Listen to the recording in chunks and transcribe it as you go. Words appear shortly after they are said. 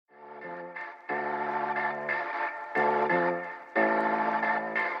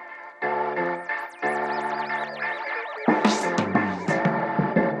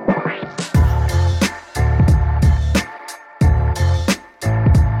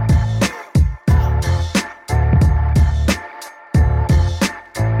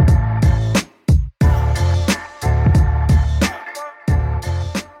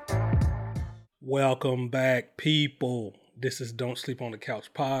Welcome back, people. This is Don't Sleep on the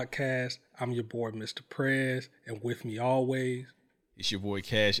Couch podcast. I'm your boy, Mr. Prez, and with me always, it's your boy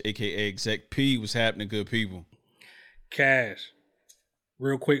Cash, aka Exec P. What's happening, good people? Cash.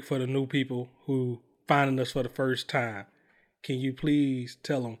 Real quick for the new people who finding us for the first time, can you please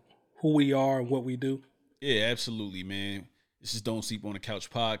tell them who we are and what we do? Yeah, absolutely, man. This is Don't Sleep on the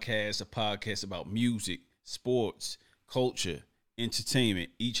Couch podcast, a podcast about music, sports, culture, entertainment.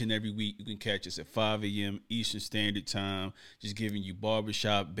 Each and every week, you can catch us at 5 a.m. Eastern Standard Time, just giving you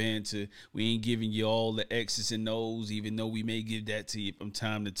barbershop banter. We ain't giving you all the X's and O's, even though we may give that to you from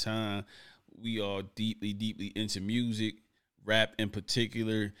time to time. We are deeply, deeply into music. Rap in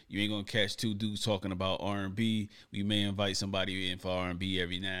particular. You ain't gonna catch two dudes talking about R&B. We may invite somebody in for R&B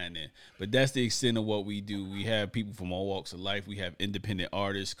every now and then, but that's the extent of what we do. We have people from all walks of life. We have independent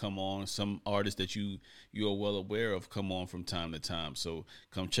artists come on. Some artists that you are well aware of come on from time to time. So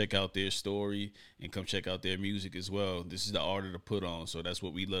come check out their story and come check out their music as well. This is the art of the put on. So that's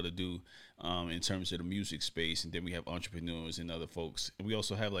what we love to do in terms of the music space. And then we have entrepreneurs and other folks. And we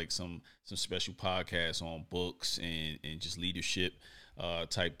also have like some special podcasts on books and just leadership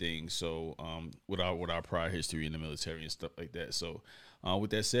type things. So with our prior history in the military and stuff like that. So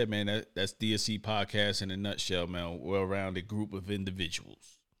with that said, man, that's DSC podcast in a nutshell, man. Well-rounded group of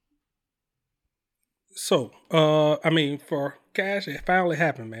individuals. So, for Cash, it finally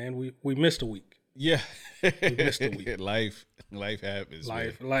happened, man. We missed a week. Yeah, we missed a week. Life happens.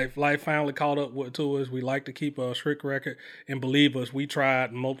 Life finally caught up to us. We like to keep a strict record, and believe us, we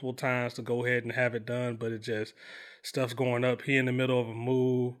tried multiple times to go ahead and have it done, but it just stuff's going up. He in the middle of a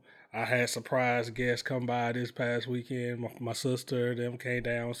move. I had surprise guests come by this past weekend. My sister, them came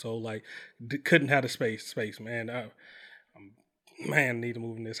down, so couldn't have the space, man. I need to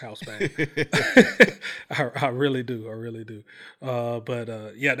move in this house back. I really do.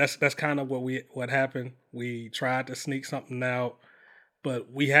 Yeah, that's kind of what happened. We tried to sneak something out,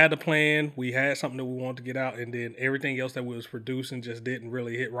 but we had a plan. We had something that we wanted to get out, and then everything else that we was producing just didn't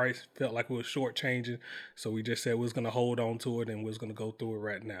really hit right. Felt like we was shortchanging, so we just said we was gonna hold on to it and we was gonna go through it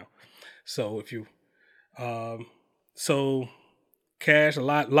right now. So if you, Cash, a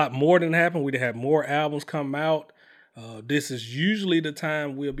lot more than happened. We'd have more albums come out. This is usually the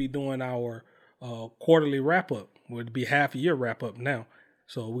time we'll be doing our quarterly wrap up. Would be half a year wrap up now.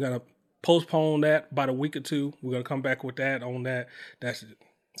 So we're gonna postpone that about a week or two. We're gonna come back with that on that. That's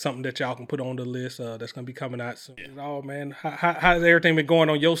something that y'all can put on the list. That's gonna be coming out soon. Yeah. Oh man, how's everything been going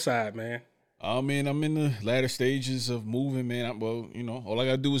on your side, man? Oh man, I'm in the latter stages of moving, man. All I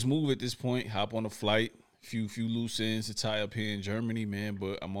gotta do is move at this point. Hop on a flight, few loose ends to tie up here in Germany, man.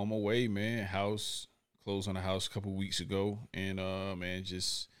 But I'm on my way, man. Closed on the house a couple weeks ago, and man,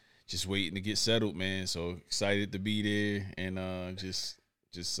 just waiting to get settled, man. So excited to be there and just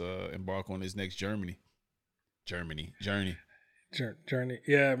embark on this next journey. Yeah,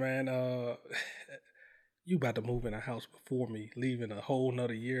 man. You about to move in a house before me, leaving a whole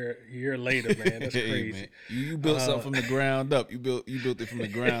nother year later, man. That's crazy. Man. You built something from the ground up. You built it from the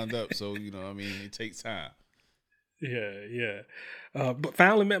ground up. So it takes time. Yeah. But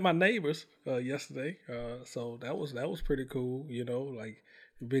finally met my neighbors yesterday. So that was pretty cool.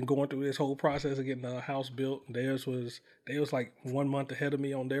 We've been going through this whole process of getting a house built. They was like 1 month ahead of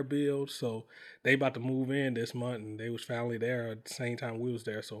me on their build. So they about to move in this month, and they was finally there at the same time we was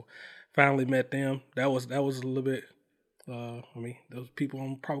there. So finally met them. That was a little bit. Those people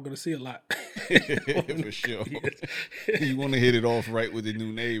I'm probably gonna see a lot. For sure. You want to hit it off right with the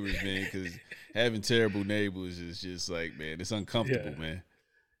new neighbors, man, because having terrible neighbors is just like, man, it's uncomfortable, man.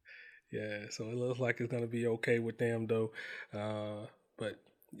 Yeah, so it looks like it's gonna be okay with them though. But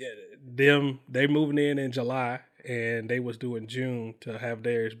yeah, they moving in July, and they was due in June to have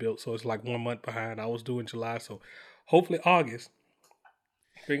theirs built. So it's like 1 month behind. I was due in July, so hopefully August.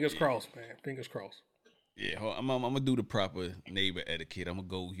 Fingers crossed, man. Fingers crossed. Yeah, I'm gonna do the proper neighbor etiquette. I'm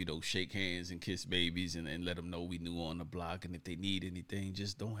gonna go, shake hands and kiss babies and let them know we new on the block. And if they need anything,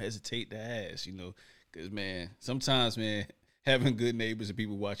 just don't hesitate to ask, because man, sometimes, man, having good neighbors and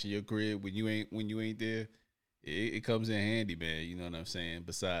people watching your crib when you ain't there, it comes in handy, man. You know what I'm saying?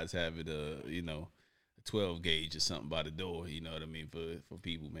 Besides having a 12 gauge or something by the door, you know what I mean, for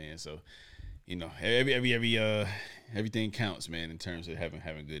people, man. So. Everything counts, man, in terms of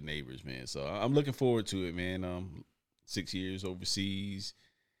having good neighbors, man. So I'm looking forward to it, man. 6 years overseas,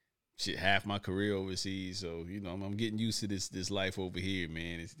 half my career overseas. So, I'm getting used to this life over here,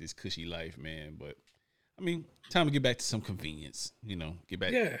 man. It's this cushy life, man. But time to get back to some convenience, get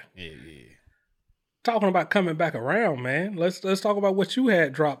back. Yeah. Yeah. Talking about coming back around, man. Let's talk about what you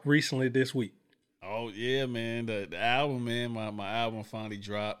had dropped recently this week. Oh yeah, man. The album, man. My album finally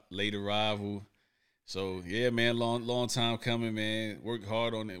dropped. Late Arrival. So yeah, man, long time coming, man. Worked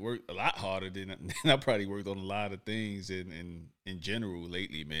hard on it. Worked a lot harder than I probably worked on a lot of things in general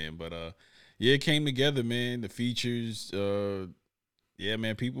lately, man. But yeah, it came together, man. The features, yeah,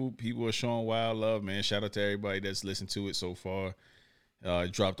 man. People are showing wild love, man. Shout out to everybody that's listened to it so far.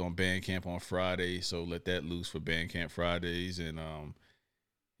 It dropped on Bandcamp on Friday, so let that loose for Bandcamp Fridays. And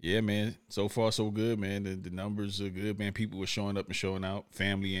yeah, man. So far so good, man. The numbers are good, man. People were showing up and showing out,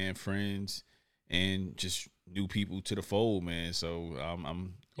 family and friends, and just new people to the fold, man. So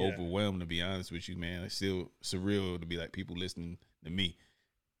I'm Yeah. overwhelmed, to be honest with you, man. It's still surreal to be like people listening to me.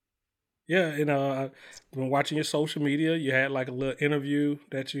 Yeah, and I've been watching your social media. You had like a little interview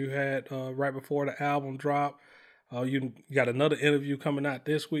that you had right before the album drop. You got another interview coming out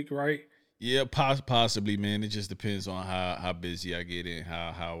this week, right? Yeah, possibly, man. It just depends on how busy I get and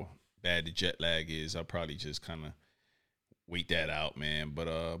how bad the jet lag is. I'll probably just kind of wait that out, man. But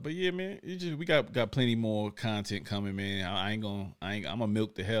yeah, man. It just we got plenty more content coming, man. I'm gonna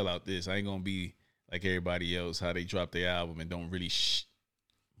milk the hell out this. I ain't gonna be like everybody else, how they drop their album and don't really,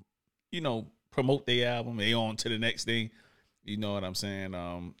 promote their album. They on to the next thing. You know what I'm saying?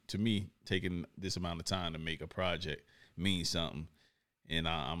 To me, taking this amount of time to make a project means something, and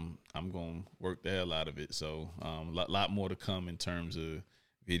I'm gonna work the hell out of it. So, lot more to come in terms of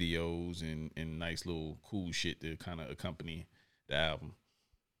videos and nice little cool shit to kind of accompany the album.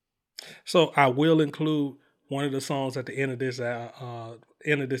 So I will include one of the songs at the end of this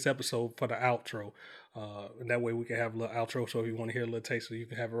episode for the outro. And that way we can have a little outro. So if you want to hear a little taste, so you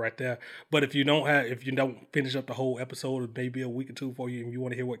can have it right there. But if you don't finish up the whole episode, it may be a week or two for you, and you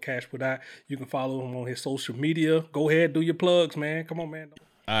want to hear what Cash put out, you can follow him on his social media. Go ahead, do your plugs, man. Come on, man.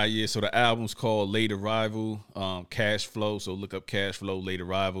 Yeah, so the album's called Late Arrival, Cash Flow. So look up Cash Flow, Late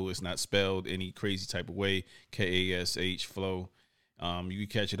Arrival. It's not spelled any crazy type of way. KASH Flow. You can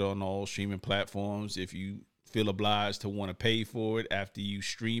catch it on all streaming platforms. If you feel obliged to want to pay for it after you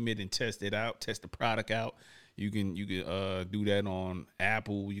stream it and test it out, test the product out, you can do that on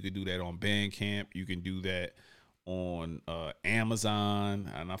Apple. You can do that on Bandcamp. You can do that on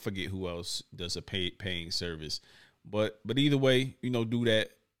Amazon, and I forget who else does a paying service. But either way, do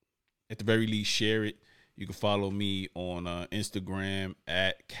that. At the very least, share it. You can follow me on Instagram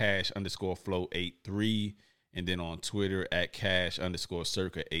at cash_flow83, and then on Twitter at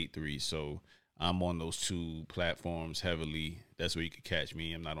cash_circa83. So I'm on those two platforms heavily. That's where you can catch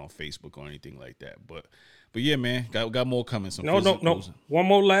me. I'm not on Facebook or anything like that. But yeah, man, got more coming. Some No. physicals. One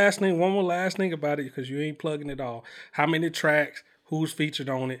more last thing about it, because you ain't plugging it all. How many tracks? Who's featured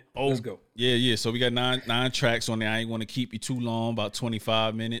on it? Oh, Let's go. Yeah. So we got nine tracks on there. I ain't want to keep you too long, about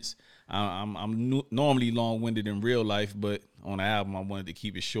 25 minutes. I'm normally long winded in real life, but on the album I wanted to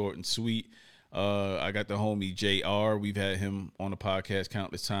keep it short and sweet. I got the homie JR. We've had him on the podcast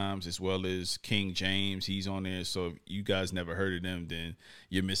countless times, as well as King James. He's on there. So if you guys never heard of them, then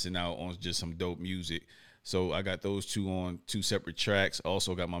you're missing out on just some dope music. So I got those two on two separate tracks.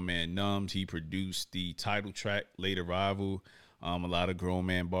 Also got my man Numbs. He produced the title track, Late Arrival. A lot of grown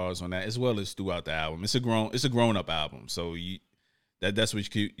man bars on that, as well as throughout the album. It's a grown up album. So that's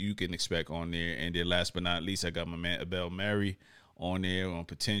what you can expect on there. And then last but not least, I got my man Abel Mary on there on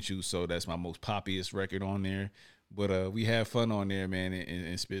Potential. So that's my most poppiest record on there. But we have fun on there, man,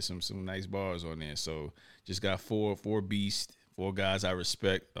 and spit some nice bars on there. So just got four beasts, four guys I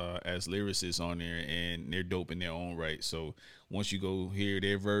respect as lyricists on there, and they're dope in their own right. So once you go hear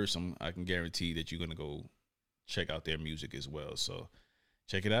their verse, I can guarantee that you're gonna go check out their music as well. So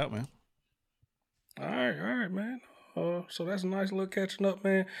check it out, man. All right, man. So that's a nice little catching up,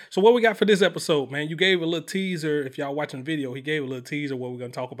 man. So what we got for this episode, man? You gave a little teaser. If y'all watching the video, he gave a little teaser what we're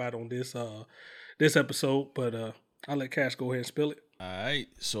gonna talk about on this episode. But I'll let Cash go ahead and spill it. All right.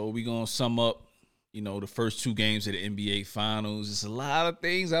 So we're gonna sum up, the first two games of the NBA Finals. There's a lot of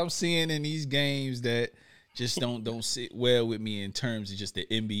things I'm seeing in these games that just don't sit well with me in terms of just the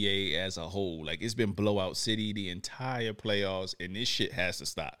NBA as a whole. Like, it's been blowout city the entire playoffs, and this shit has to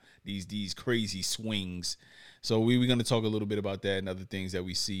stop. These crazy swings. So we're going to talk a little bit about that and other things that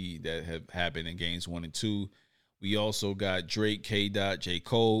we see that have happened in games 1 and 2. We also got Drake, K. Dot, J.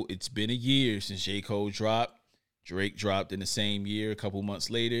 Cole. It's been a year since J. Cole dropped. Drake dropped in the same year, a couple months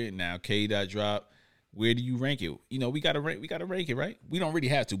later. Now K. Dot dropped. Where do you rank it? We gotta rank it, right? We don't really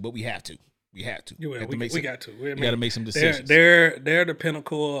have to, but we have to. We got to. We got to. We got to make some decisions. They're the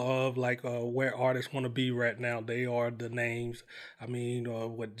pinnacle of like where artists want to be right now. They are the names. I mean,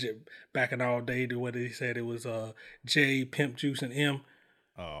 back in our day, what he said, it was J, Pimp Juice, and M.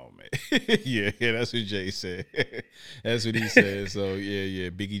 Oh man, yeah, that's what Jay said. That's what he said. So yeah,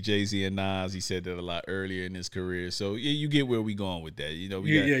 Biggie, Jay-Z, and Nas. He said that a lot earlier in his career. So yeah, you get where we going with that. You know,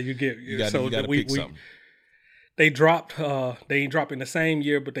 You get so you got to pick something. They dropped. They ain't dropped in the same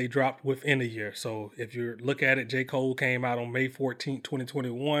year, but they dropped within a year. So if you look at it, J. Cole came out on May 14th,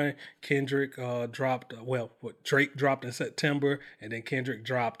 2021. Kendrick dropped. Drake dropped in September, and then Kendrick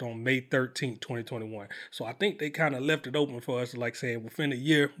dropped on May 13th, 2021. So I think they kind of left it open for us, like saying within a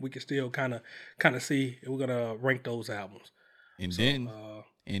year we can still kind of see. We're gonna rank those albums. And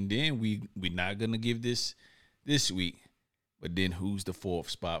then we're not gonna give this week, but then who's the fourth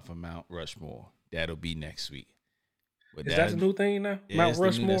spot for Mount Rushmore? That'll be next week. But is that the new thing now? Yeah, Mount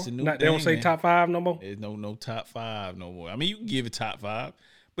Rushmore? They don't say man. Top 5 no more? There's no top 5 no more. I mean, you can give it top 5,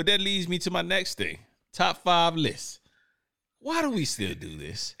 but that leads me to my next thing. Top 5 list. Why do we still do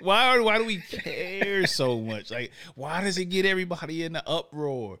this? Why do we care so much? Like, why does it get everybody in the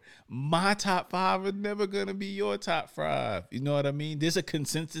uproar? My top 5 is never going to be your top 5. You know what I mean? There's a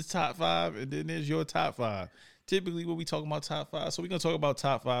consensus top 5, and then there's your top 5. Typically, when we talk about top 5, so we're gonna talk about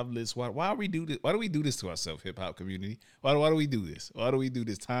top 5 lists. Why do we do this? Why do we do this to ourselves, hip hop community? Why do we do this? Why do we do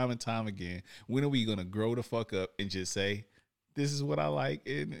this time and time again? When are we gonna grow the fuck up and just say, "This is what I like,"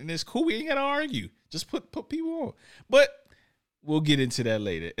 and it's cool. We ain't gotta argue. Just put people on. But we'll get into that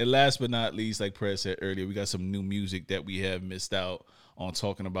later. And last but not least, like Prez said earlier, we got some new music that we have missed out on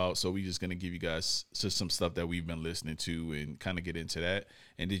talking about. So we're just going to give you guys just some stuff that we've been listening to and kind of get into that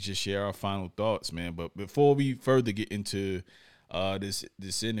and then just share our final thoughts, man. But before we further get into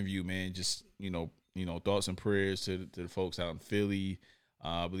this interview, man, just, you know, thoughts and prayers to the folks out in Philly.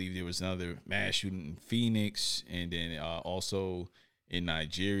 I believe there was another mass shooting in Phoenix, and then also in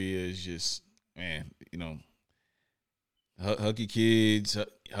Nigeria. Is just, man, you know, hug your kids,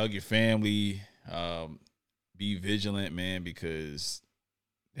 hug your family, be vigilant, man, because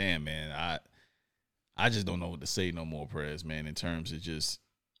damn, man, I just don't know what to say no more, Prez, man, in terms of just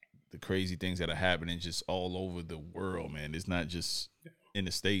the crazy things that are happening just all over the world, man. It's not just in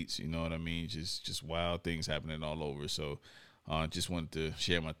the States, you know what I mean? Just wild things happening all over. So just wanted to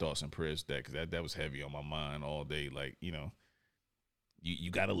share my thoughts and prayers with that, because that was heavy on my mind all day. Like, you know,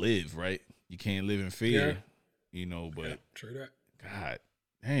 you got to live, right? You can't live in fear, you know, but true that. God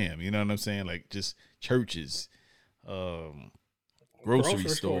damn, you know what I'm saying? Like, just churches, grocery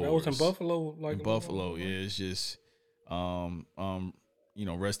stores. That was in Buffalo. Like in Buffalo, yeah. It's just, you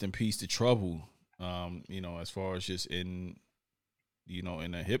know, rest in peace to Trouble. You know, as far as just in, you know,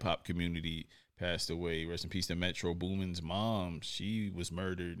 in the hip hop community, passed away. Rest in peace to Metro Boomin's mom. She was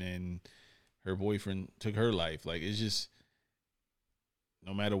murdered and her boyfriend took her life. Like, it's just,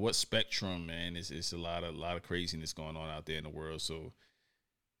 no matter what spectrum, man, it's a lot of craziness going on out there in the world. So,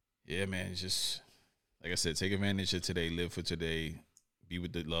 yeah, man, it's just, like I said, take advantage of today, live for today, be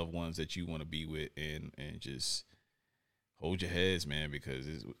with the loved ones that you want to be with, and just hold your heads, man, because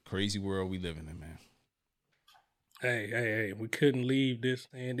it's a crazy world we living in, man. Hey, we couldn't leave this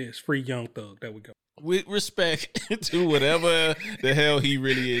and this free Young Thug. There we go. With respect to whatever the hell he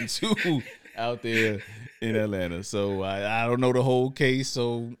really into out there in Atlanta. So I don't know the whole case.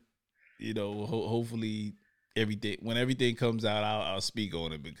 So, you know, hopefully when everything comes out, I'll speak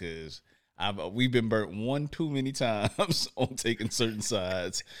on it, because we've been burnt one too many times on taking certain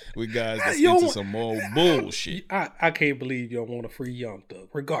sides with guys that's into some more bullshit. I can't believe you don't want a free Young Thug,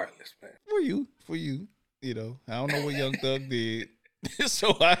 regardless, man. For you, you know, I don't know what Young Thug did.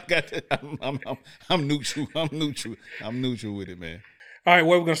 So I got to, I'm neutral. I'm neutral with it, man. All right,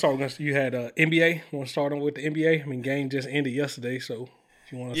 where we're gonna start? You had NBA. Want to start on with the NBA? I mean, game just ended yesterday, so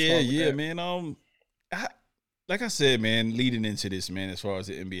if you want to start with that. Man. Like I said, man, leading into this, man, as far as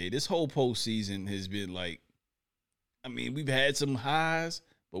the NBA, this whole postseason has been like, I mean, we've had some highs,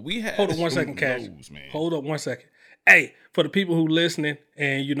 but we had hold on 1 second, Cash. Man. Hold up 1 second. Hey, for the people who listening,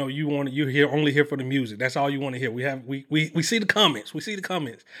 and you know you're only here for the music. That's all you want to hear. We see the comments. We see the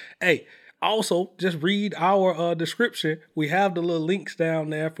comments. Hey, also just read our description. We have the little links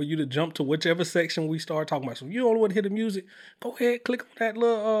down there for you to jump to whichever section we start talking about. So if you don't want to hear the music, go ahead, click on that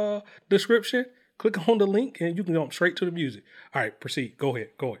little description. Click on the link and you can jump straight to the music. All right, proceed. Go ahead.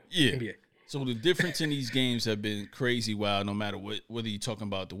 Yeah. NBA. So the difference in these games have been crazy wild, no matter whether you're talking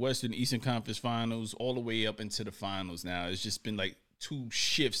about the Western, Eastern Conference Finals, all the way up into the finals now. It's just been like two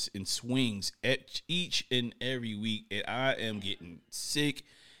shifts and swings at each and every week. And I am getting sick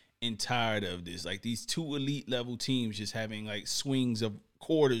and tired of this. Like, these two elite level teams just having like swings of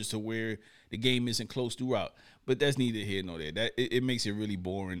quarters to where the game isn't close throughout. But that's neither here nor there. It makes it really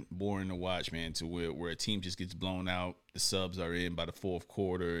boring to watch, man, to where a team just gets blown out. The subs are in by the fourth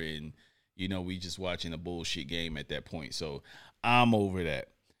quarter, and, you know, we just watching a bullshit game at that point. So I'm over that.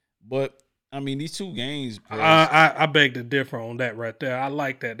 But I mean, these two games, I beg to differ on that right there. I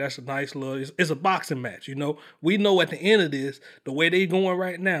like that. That's a nice little. It's a boxing match. You know, we know at the end of this, the way they going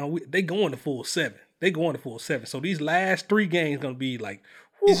right now, they going to full 7. They going to full 7. So these last 3 games gonna be like,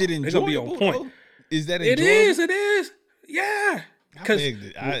 whew, is it enjoyable? They're gonna be on point. Though? Is that enjoyable? It is. Yeah. Because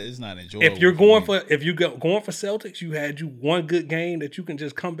it's not enjoyable. If you're going for Celtics, you had one good game that you can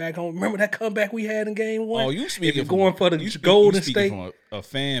just come back on. Remember that comeback we had in game 1? Oh, you speaking? If you're going for the Golden State from a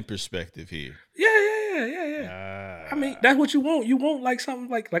fan perspective here. Yeah. I mean, that's what you want. You want like something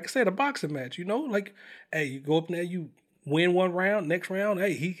like I said, a boxing match. You know, like, hey, you go up there, you win one round, next round,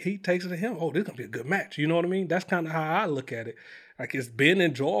 hey, he takes it to him. Oh, this is gonna be a good match. You know what I mean? That's kind of how I look at it. Like, it's been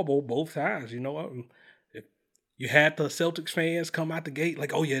enjoyable both times. You know. You had the Celtics fans come out the gate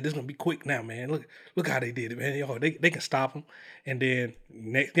like, oh yeah, this is gonna be quick now, man. Look how they did it, man. They can stop them. And then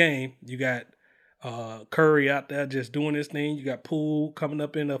next game, you got Curry out there just doing this thing. You got Poole coming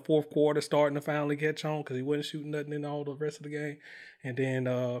up in the fourth quarter, starting to finally catch on because he wasn't shooting nothing in all the rest of the game. And then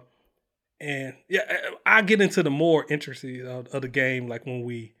I get into the more intricacies of the game like when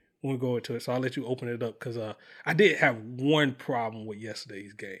we go into it. So I'll let you open it up because I did have one problem with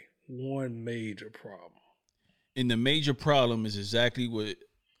yesterday's game. One major problem. And the major problem is exactly what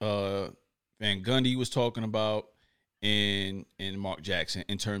Van Gundy was talking about and Mark Jackson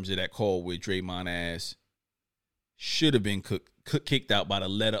in terms of that call where Draymond ass should have been kicked out by the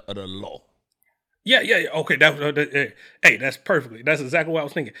letter of the law. Yeah. Okay, hey, that's perfectly. That's exactly what I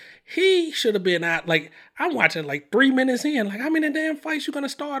was thinking. He should have been out. Like, I'm watching like 3 minutes in. Like, how many damn fights you gonna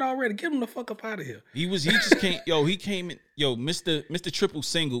start already? Get him the fuck up out of here. He just came. He came in. Mr. Triple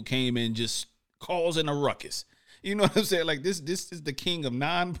Single came in just causing a ruckus. You know what I'm saying? Like, this is the king of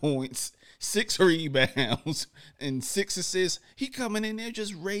 9 points, 6 rebounds, and 6 assists. He coming in there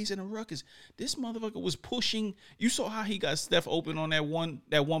just raising a ruckus. This motherfucker was pushing. You saw how he got Steph open on that one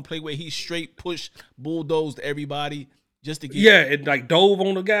play where he straight pushed, bulldozed everybody just to get. Yeah, it like dove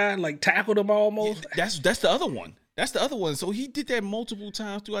on the guy, like tackled him almost. Yeah, that's the other one. That's the other one. So he did that multiple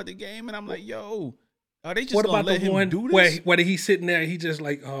times throughout the game, and I'm like, yo, are they just gonna let him do this? Where he's sitting there, he just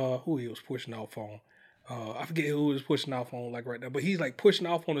like who he was pushing off on. I forget who was pushing off on like right now, but he's like pushing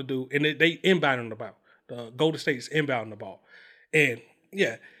off on the dude, and they inbounding the ball. The Golden State's inbounding the ball, and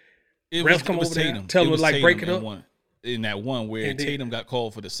yeah, refs come over there, tell him like break it up. In that one where Tatum got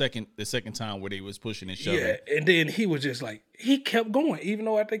called for the second time where they was pushing and shoving. Yeah, and then he was just like he kept going, even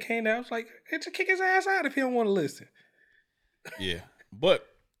though after they came down, it's like just kick his ass out if he don't want to listen. Yeah, but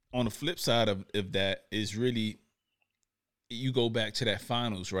on the flip side of that is really. You go back to that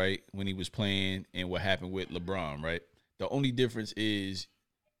finals, right, when he was playing and what happened with LeBron, right? The only difference is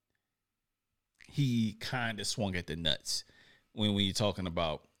he kind of swung at the nuts when you're talking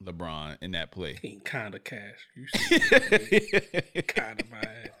about LeBron in that play. He kind of cash. You see, kind of my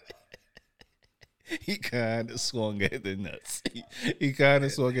ass. He kind of swung at the nuts. He kind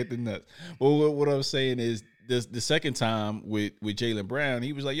of swung at the nuts. Well, what I'm saying is the second time with Jaylen Brown,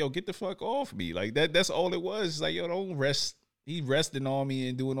 he was like, yo, get the fuck off me. Like, that's all it was. It's like, yo, don't rest. He resting on me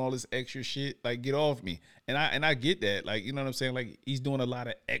and doing all this extra shit. Like, get off me. And I get that. Like, you know what I'm saying? Like, he's doing a lot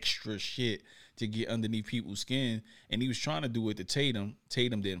of extra shit to get underneath people's skin. And he was trying to do it to Tatum.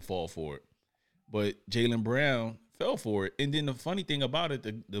 Tatum didn't fall for it. But Jaylen Brown fell for it. And then the funny thing about it,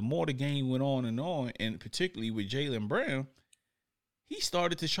 the more the game went on, and particularly with Jaylen Brown, he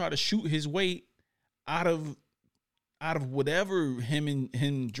started to try to shoot his way out of whatever him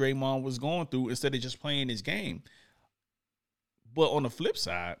and Draymond was going through instead of just playing his game. But on the flip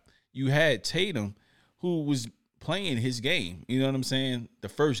side, you had Tatum, who was playing his game. You know what I'm saying? The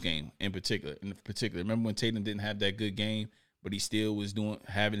first game in particular. Remember when Tatum didn't have that good game, but he still was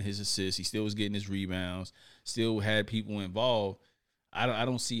having his assists. He still was getting his rebounds. Still had people involved. I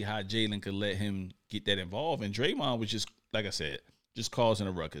don't see how Jaylen could let him get that involved. And Draymond was just, like I said, just causing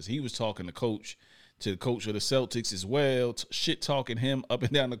a ruckus. He was talking to the coach of the Celtics as well, shit talking him up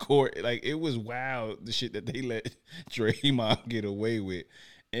and down the court. Like, it was wild, the shit that they let Draymond get away with.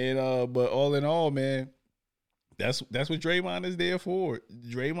 And but all in all, man, that's what Draymond is there for.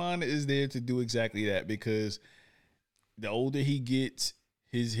 Draymond is there to do exactly that, because the older he gets,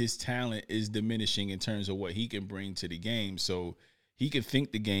 his talent is diminishing in terms of what he can bring to the game. So he can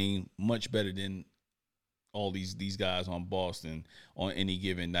think the game much better than all these guys on Boston on any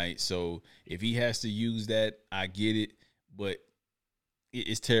given night. So if he has to use that, I get it, but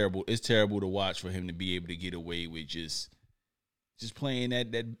it's terrible. It's terrible to watch for him to be able to get away with just playing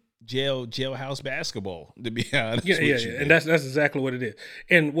that jailhouse basketball, to be honest with you. Yeah. And that's exactly what it is.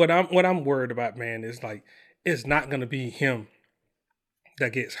 And what I'm worried about, man, is like, it's not going to be him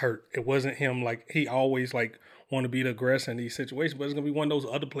that gets hurt. It wasn't him. Like, he always like want to be the aggressor in these situations, but it's gonna be one of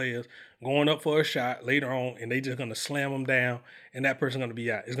those other players going up for a shot later on, and they just gonna slam them down, and that person's gonna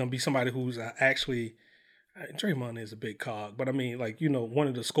be out. It's gonna be somebody who's actually Draymond is a big cog, but I mean, like, one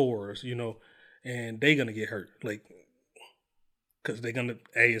of the scorers, and they gonna get hurt, like, because they're gonna,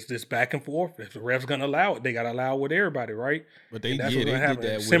 hey, it's this back and forth. If the ref's gonna allow it, they gotta allow it with everybody, right? But they and that's did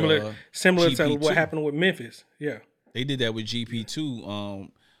that similar with, to what GP2. happened with Memphis. Yeah, They did that with GP2,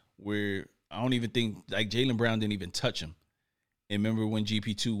 where I don't even think, like, Jaylen Brown didn't even touch him. And remember when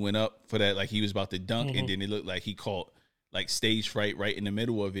GP2 went up for that, like he was about to dunk, and then it looked like he caught like stage fright right in the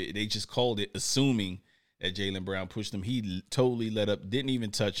middle of it. They just called it, assuming that Jaylen Brown pushed him. He totally let up, didn't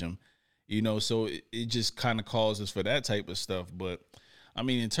even touch him. So it just kind of causes for that type of stuff. But I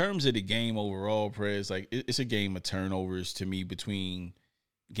mean, in terms of the game overall, Prez, like it's a game of turnovers to me between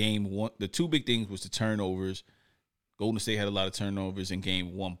game one. The two big things was the turnovers. Golden State had a lot of turnovers in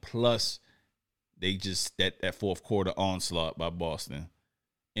game one, plus they just that fourth quarter onslaught by Boston.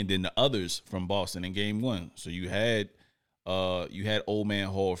 And then the others from Boston in game one. So you had old man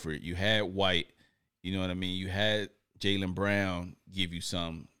Horford, you had White, you know what I mean? You had Jaylen Brown give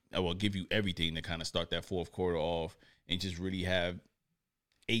you everything to kind of start that fourth quarter off and just really have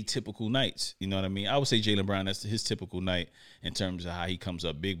atypical nights. You know what I mean? I would say Jaylen Brown, that's his typical night in terms of how he comes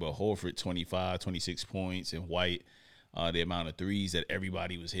up big, but Horford 25, 26 points, and White, the amount of threes that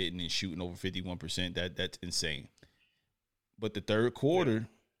everybody was hitting and shooting over 51%, that's insane. But the third quarter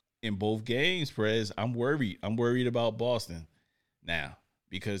in both games, Perez, I'm worried. I'm worried about Boston now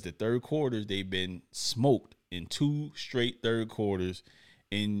because the third quarters, they've been smoked in 2 straight third quarters.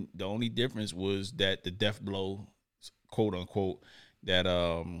 And the only difference was that the death blow, quote unquote, that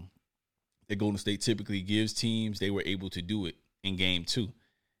Golden State typically gives teams, they were able to do it in game 2.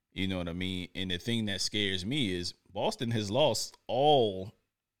 You know what I mean? And the thing that scares me is Boston has lost all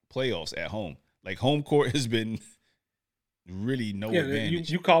playoffs at home. Like, home court has been really no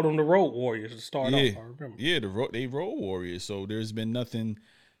advantage. You called them the Road Warriors to start off, I remember. Yeah, they Road Warriors. So there's been nothing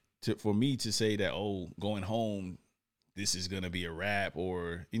for me to say that, going home, this is going to be a wrap,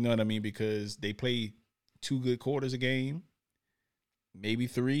 or, you know what I mean? Because they play 2 good quarters a game, maybe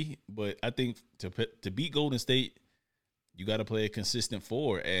 3. But I think to beat Golden State, you got to play a consistent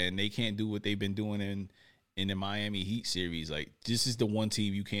 4, and they can't do what they've been doing in the Miami Heat series. Like, this is the one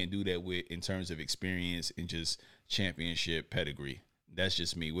team you can't do that with in terms of experience and just championship pedigree. That's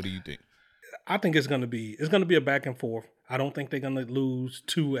just me. What do you think? I think it's gonna be a back and forth. I don't think they're gonna lose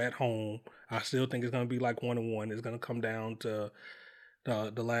 2 at home. I still think it's gonna be like 1-1. It's gonna come down to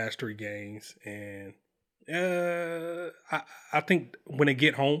the last 3 games, and I think when they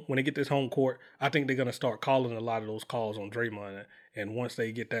get this home court, I think they're gonna start calling a lot of those calls on Draymond. And once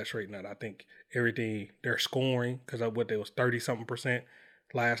they get that straightened out, I think everything, they're scoring, because of what they was 30-something%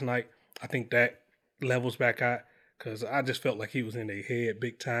 last night. I think that levels back out. Because I just felt like he was in their head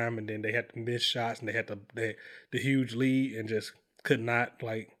big time, and then they had to miss shots, and they had the huge lead and just could not,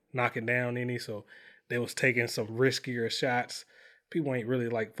 like, knock it down any. So they was taking some riskier shots. People ain't really,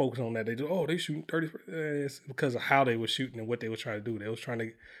 like, focused on that. They just, they shooting 30%. It's because of how they were shooting and what they were trying to do. They was trying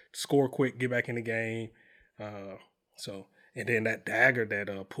to score quick, get back in the game. And then that dagger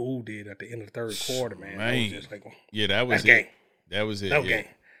that Poole did at the end of the third quarter, man. That was just like, that was it. Game. That was it. That was game.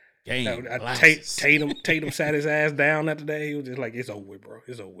 Tatum sat his ass down after that. He was just like, it's over with, bro.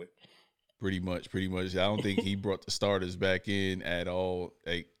 It's over with. Pretty much. I don't think he brought the starters back in at all.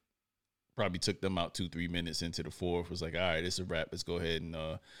 Like, probably took them out 2-3 minutes into the fourth. Was like, all right, it's a wrap. Let's go ahead and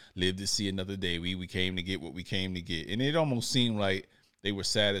live to see another day. We came to get what we came to get. And it almost seemed like they were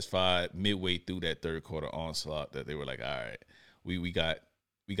satisfied midway through that third quarter onslaught, that they were like, all right, we got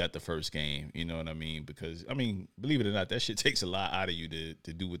the first game, you know what I mean? Because, I mean, believe it or not, that shit takes a lot out of you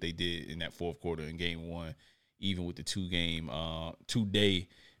to do what they did in that fourth quarter in game 1, even with the 2-day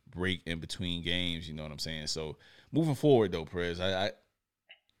break in between games, you know what I'm saying? So, moving forward, though, Perez,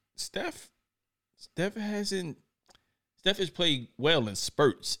 Steph has played well in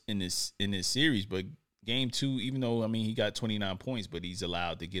spurts in this series, but game 2, even though, I mean, he got 29 points, but he's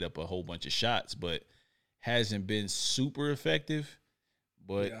allowed to get up a whole bunch of shots, but hasn't been super effective.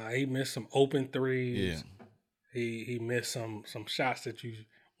 But he missed some open threes. Yeah. He missed some shots that you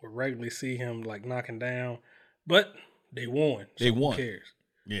would regularly see him, like, knocking down. But they won. So who cares?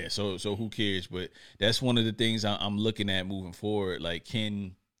 Yeah, so who cares? But that's one of the things I'm looking at moving forward. Like,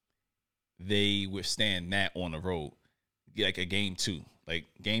 can they withstand that on the road? Like a game 2. Like,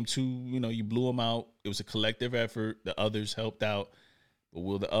 game 2, you blew them out. It was a collective effort. The others helped out. But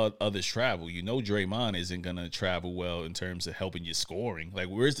will the others travel? Draymond isn't going to travel well in terms of helping you scoring. Like,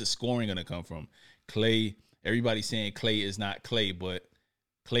 where's the scoring going to come from? Klay, everybody's saying Klay is not Klay, but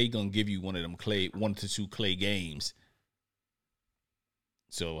Clay gonna give you one to two Clay games.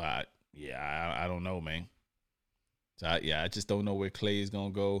 So I don't know, man. So I just don't know where Clay is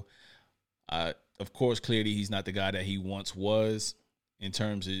gonna go. Of course, clearly he's not the guy that he once was in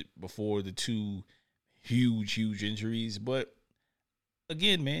terms of before the two huge injuries. But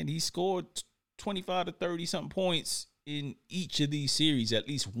again, man, he scored 25 to 30 something points in each of these series at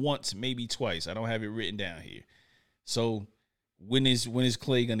least once, maybe twice. I don't have it written down here. So when is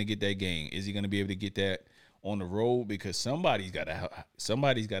Clay gonna get that game? Is he gonna be able to get that on the road? Because somebody's got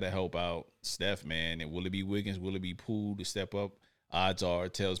to help out Steph, man. And will it be Wiggins? Will it be Poole to step up? Odds are,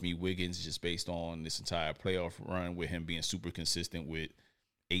 it tells me Wiggins, just based on this entire playoff run with him being super consistent with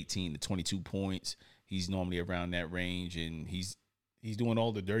 18 to 22 points. He's normally around that range, and he's doing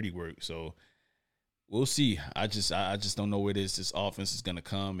all the dirty work. So we'll see. I just don't know where this offense is gonna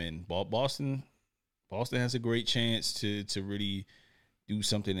come. And Boston has a great chance to really do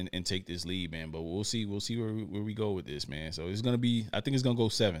something and take this lead, man. But we'll see where we go with this, man. So I think it's gonna go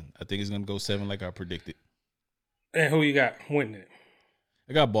 7. I think it's gonna go 7 like I predicted. And who you got winning it?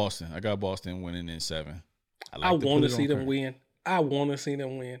 I got Boston winning in 7. I want to see them win. I want to see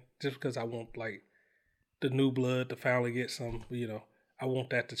them win just because I want like the new blood to finally get some. I want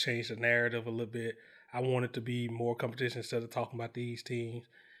that to change the narrative a little bit. I want it to be more competition instead of talking about these teams.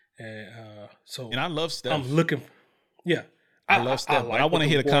 And I love Steph. I'm looking. Yeah. I love Steph, but I want to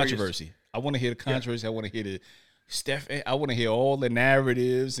hear the controversy. I want to hear the controversy. Yeah. I want to hear the Steph. I want to hear all the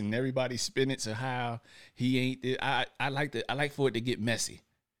narratives and everybody spin it to how he ain't. I like for it to get messy.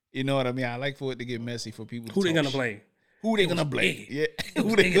 You know what I mean? I like for it to get messy for people. Who they gonna blame? Who they gonna blame? Yeah.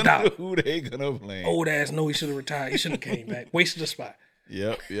 Who they gonna blame? Old ass know he should have retired. He shouldn't have came back. Wasted the spot.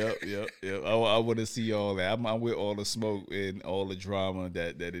 Yep. I want to see all that. I'm with all the smoke and all the drama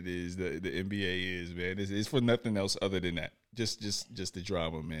that it is. The NBA is, man. It's for nothing else other than that. Just the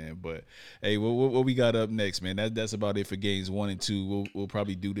drama, man. But hey, what we got up next, man? That's about it for games 1 and 2. We'll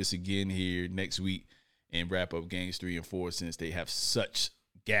probably do this again here next week and wrap up games 3 and 4 since they have such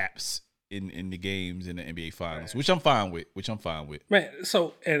gaps in the games in the NBA Finals, which I'm fine with. Man,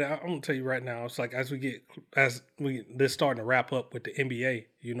 so and I'm gonna tell you right now, it's like as this starting to wrap up with the NBA,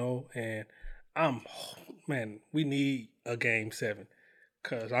 and we need a game 7.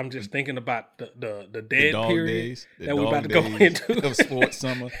 Cause I'm just thinking about the dead period days, that we're about to go into of sports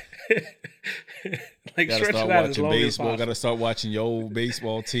summer. Like gotta start watching baseball. Gotta start watching your old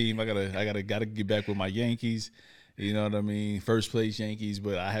baseball team. I gotta get back with my Yankees. You know what I mean? First place Yankees,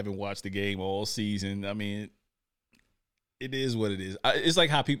 but I haven't watched the game all season. I mean, it is what it is. It's like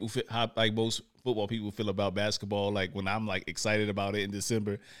how people feel, how like most football people feel about basketball. Like when I'm like excited about it in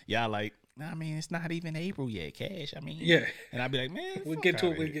December, y'all like. I mean, it's not even April yet, Cash. I mean, yeah. And I'd be like, man, we'll get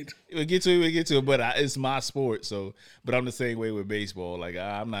to it. We'll get to it. But it's my sport, so. But I'm the same way with baseball. Like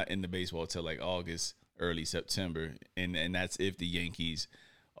I'm not into baseball till like August, early September, and that's if the Yankees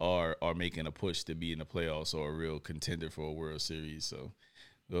are making a push to be in the playoffs or a real contender for a World Series. So,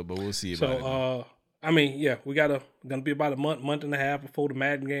 but we'll see about it. So, I mean, yeah, we gonna be about a month and a half before the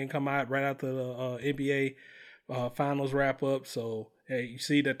Madden game come out, right after the NBA finals wrap up. So. Hey, you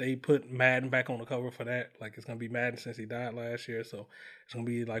see that they put Madden back on the cover for that. Like, it's going to be Madden since he died last year. So, it's going to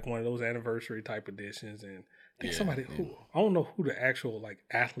be like one of those anniversary type editions. And I think I don't know who the actual, like,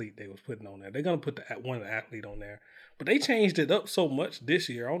 athlete they was putting on there. They're going to put one of the athlete on there. But they changed it up so much this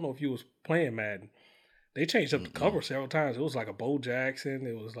year. I don't know if you was playing Madden. They changed up the cover several times. It was like a Bo Jackson.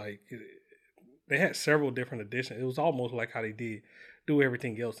 It was like, they had several different editions. It was almost like how they do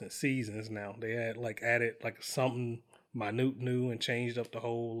everything else in seasons now. They had, like, added, like, something minute new and changed up the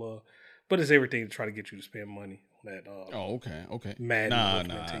whole but it's everything to try to get you to spend money on that okay Madden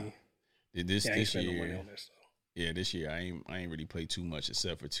team. This year this year I ain't really played too much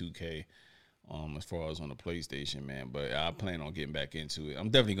except for 2K as far as on the PlayStation, man, but I plan on getting back into it. I'm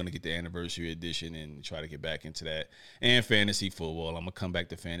definitely going to get the anniversary edition and try to get back into that, and fantasy football. I'm going to come back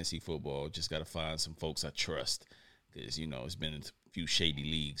to fantasy football. Just got to find some folks I trust, because it's been a few shady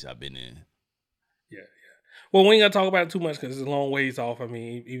leagues I've been in. Yeah. Well, we ain't got to talk about it too much because it's a long ways off. I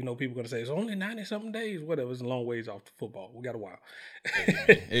mean, even though people are going to say it's only 90-something days, whatever, it's a long ways off to football. We got a while.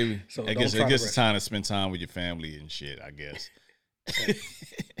 So I guess it's time to spend time with your family and shit, I guess.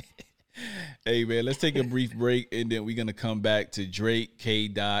 Hey, man, let's take a brief break, and then we're going to come back to Drake, K.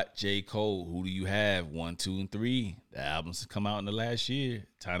 Dot, J. Cole. Who do you have? 1, 2, and 3. The albums come out in the last year.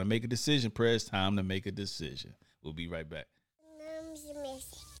 Time to make a decision, Press. Time to make a decision. We'll be right back.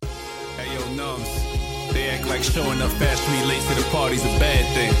 Hey, yo, Numbs. They act like showing up fashionably late to the party's a bad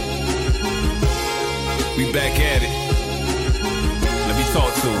thing. We back at it. Let me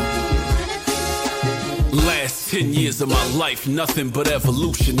talk to him. Last 10 years of my life, nothing but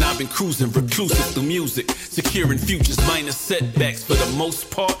evolution. I've been cruising reclusive through music, securing futures, minor setbacks for the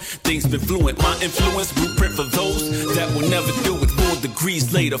most part. Things been fluent, my influence, blueprint for those that will never do it. 4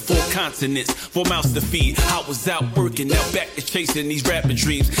 degrees later, 4 continents, 4 mouths to feed. I was out working, now back to chasing these rapping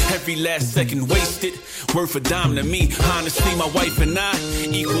dreams. Every last second wasted, worth a dime to me. Honestly, my wife and I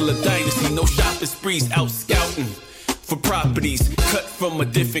equal a dynasty. No shopping sprees, out scouting for properties cut from a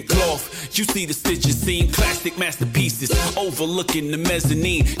different cloth. You see the stitches, seen classic masterpieces overlooking the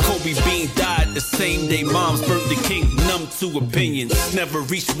mezzanine. Kobe Bean died the same day mom's birthday. King numb to opinions, never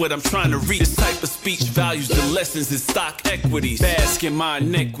reached what I'm trying to reach. This type of speech values the lessons in stock equities. Bask in my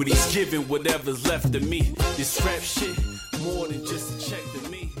inequities, giving whatever's left of me. This rap shit more than just a check to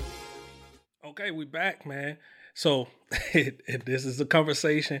me. Okay, we back, man. So this is a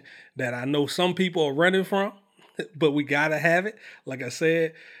conversation that I know some people are running from, but we gotta have it. Like I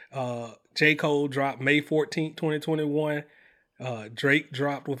said, J. Cole dropped May 14th, 2021. Drake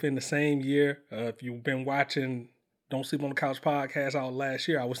dropped within the same year. If you've been watching Don't Sleep on the Couch podcast out last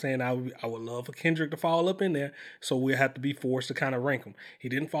year, I was saying I would love for Kendrick to fall up in there, so we'll have to be forced to kind of rank him. He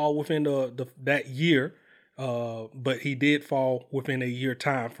didn't fall within that year, but he did fall within a year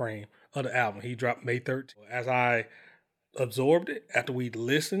time frame of the album. He dropped May 13th. As I absorbed it, after we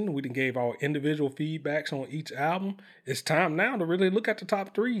listened, we gave our individual feedbacks on each album. It's time now to really look at the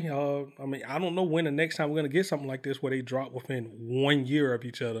top 3. I don't know when the next time we're going to get something like this where they drop within 1 year of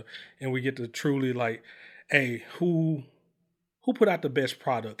each other and we get to truly like, hey, who put out the best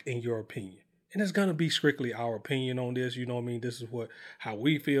product in your opinion? And it's going to be strictly our opinion on this. You know what I mean? This is how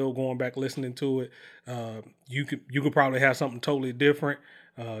we feel going back listening to it. You could probably have something totally different.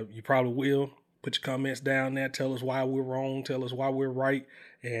 You probably will. Put your comments down there. Tell us why we're wrong. Tell us why we're right.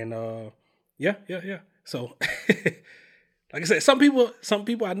 And yeah. So like I said, some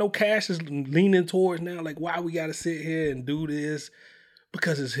people I know Cash is leaning towards now, like, why we got to sit here and do this?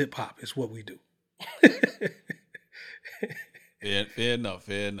 Because it's hip hop. It's what we do. Fair enough.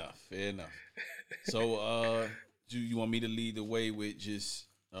 So do you want me to lead the way with just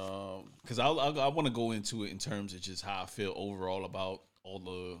because I want to go into it in terms of just how I feel overall about all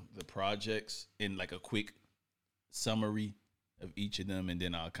the projects in like a quick summary of each of them, and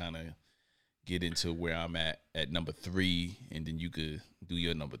then I'll kind of get into where I'm at number 3, and then you could do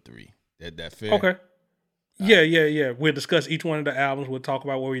your number 3. That fair? Okay. Yeah. We'll discuss each one of the albums. We'll talk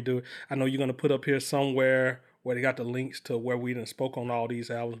about what we do. I know you're going to put up here somewhere where they got the links to where we done spoke on all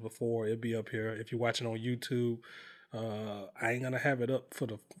these albums before. It'll be up here. If you're watching on YouTube, I ain't going to have it up for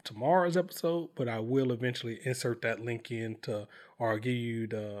tomorrow's episode, but I will eventually insert that link into or give you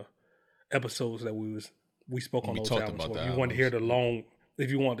the episodes that we spoke on those albums. So if you want to hear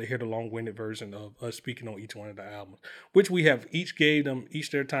the long-winded version of us speaking on each one of the albums, which we have each gave them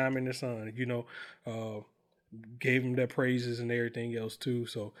each their time in the sun, gave them their praises and everything else too.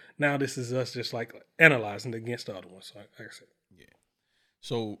 So now this is us just like analyzing against the other ones. Like I said, yeah.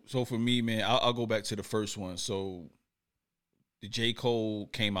 So for me, man, I'll go back to the first one. So the J. Cole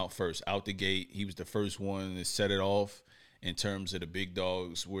came out first, out the gate. He was the first one to set it off in terms of the big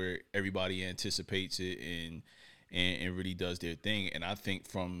dogs, where everybody anticipates it and really does their thing. And I think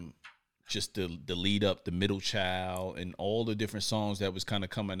from just the lead up, the Middle Child, and all the different songs that was kind of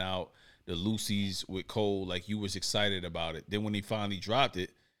coming out, the Lucy's with Cole, like, you was excited about it. Then when he finally dropped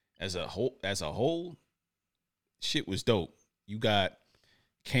it, as a whole, shit was dope. You got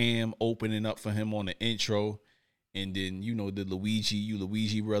Cam opening up for him on the intro, and then the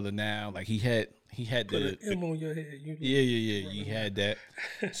Luigi brother now. Like he had the M on your head. He had that.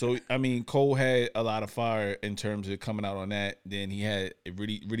 So I mean, Cole had a lot of fire in terms of coming out on that. Then he had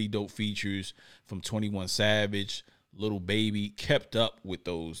really, really dope features from 21 Savage, Little Baby, kept up with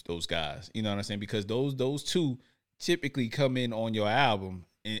those guys. You know what I'm saying? Because those two typically come in on your album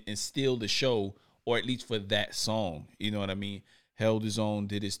and steal the show, or at least for that song. You know what I mean? Held his own,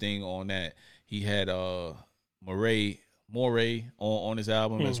 did his thing on that. He had Moray on his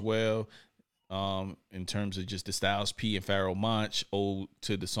album as well. In terms of just the Styles P and Pharoah Monch ode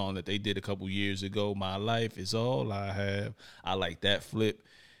to the song that they did a couple years ago, My Life Is All I Have. I like that flip.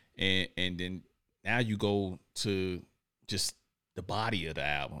 And then now you go to just the body of the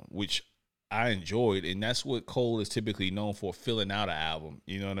album, which I enjoyed, and that's what Cole is typically known for, filling out an album.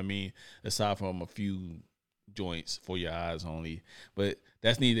 You know what I mean? Aside from a few joints for your eyes only, but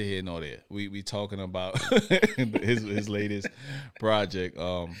that's neither here nor there. We talking about his latest project.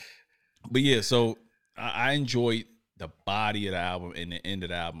 But yeah, so I enjoyed the body of the album and the end of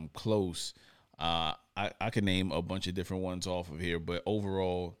the album close. I can name a bunch of different ones off of here, but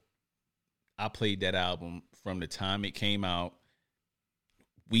overall, I played that album from the time it came out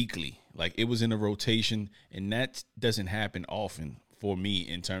weekly. Like it was in a rotation, and that doesn't happen often for me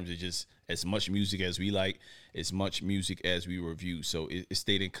in terms of just as much music as we like, as much music as we review. So it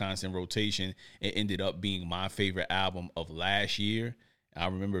stayed in constant rotation. It ended up being my favorite album of last year. I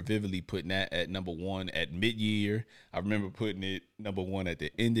remember vividly putting that at number 1 at mid-year. I remember putting it number 1 at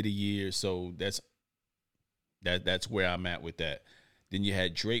the end of the year. So that's where I'm at with that. Then you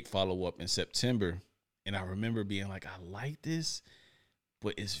had Drake follow up in September, and I remember being like, I like this,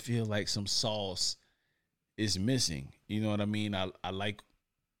 but it feel like some sauce is missing. You know what I mean? I like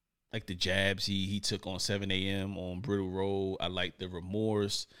the jabs he took on 7 a.m. on Brittle Road. I like the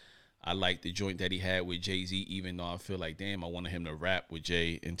remorse. I like the joint that he had with Jay-Z, even though I feel like, damn, I wanted him to rap with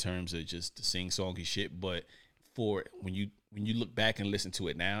Jay in terms of just the sing-songy shit. But for when you look back and listen to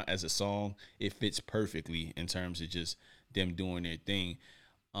it now as a song, it fits perfectly in terms of just them doing their thing.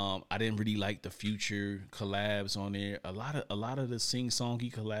 I didn't really like the Future collabs on there. A lot of the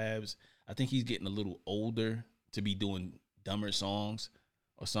sing-songy collabs, I think he's getting a little older to be doing dumber songs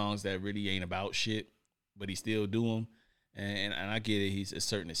or songs that really ain't about shit, but he still do them. And I get it, he's a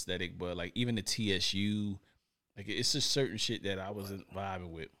certain aesthetic, but like even the TSU, like it's just certain shit that I wasn't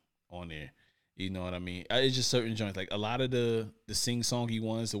vibing with on there. You know what I mean? It's just certain joints. Like a lot of the sing-songy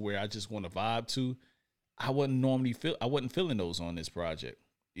ones to where I just want to vibe to, I wasn't feeling those on this project.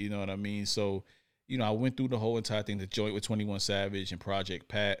 You know what I mean? So, you know, I went through the whole entire thing, the joint with 21 Savage and Project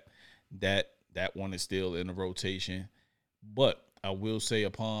Pat. That one is still in the rotation. But I will say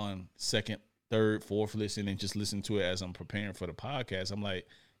upon second, third, fourth listen and just listen to it as I'm preparing for the podcast, I'm like,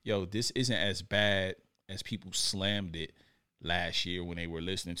 yo, this isn't as bad as people slammed it last year when they were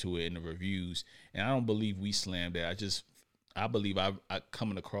listening to it in the reviews. And I don't believe we slammed it. I believe I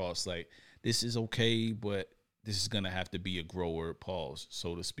coming across like this is okay, but this is going to have to be a grower pause,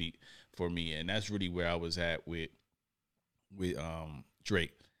 so to speak, for me. And that's really where I was at with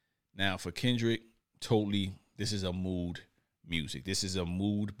Drake. Now for Kendrick, totally, this is a mood music. This is a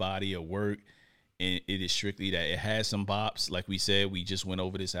mood body of work. And it is strictly that. It has some bops. Like we said, we just went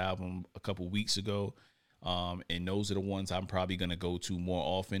over this album a couple weeks ago. And those are the ones I'm probably going to go to more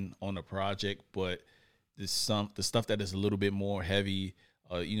often on the project. But the stuff that is a little bit more heavy,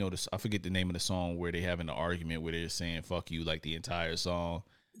 I forget the name of the song where they having an argument where they're saying "fuck you" like the entire song.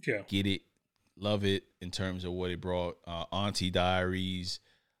 Yeah, get it, love it in terms of what it brought. Auntie Diaries,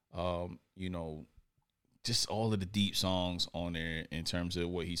 just all of the deep songs on there in terms of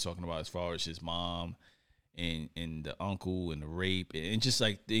what he's talking about as far as his mom and the uncle and the rape and just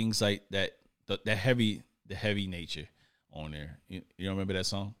like things like that. The heavy nature on there. You don't remember that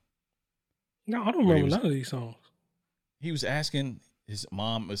song? No, I don't remember none of these songs. He was asking. His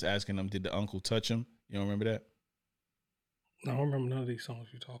mom was asking him, did the uncle touch him? You don't remember that? No, I don't remember none of these songs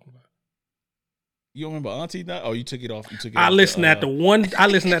you're talking about. You don't remember Auntie? Oh, you took it off. I listened at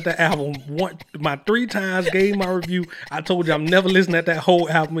the album my 3 times, gave my review. I told you I'm never listening at that whole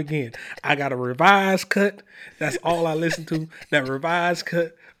album again. I got a revised cut. That's all I listened to. That revised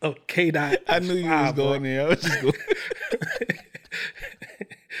cut of K-Dot. I knew you was going there. I was just going.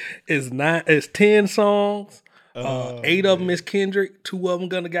 It's 10 songs. 8 of them is Kendrick. 2 of them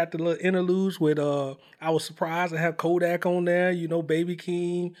gonna got the little interludes with I was surprised to have Kodak on there, Baby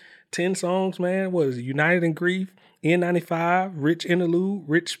Keem. 10 songs, man. What is it? United in Grief, N95, Rich Interlude,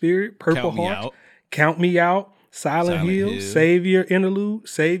 Rich Spirit, Purple Heart, Count Me Out, Silent Hill, Savior Interlude,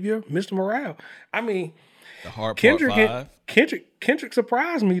 Savior, Mr. Morale. I mean, the Hard Kendrick, Part 5. Kendrick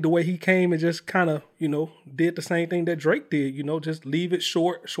surprised me the way he came and just kind of, did the same thing that Drake did, just leave it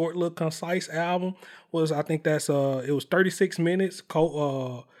short little concise album. I think that's it was 36 minutes.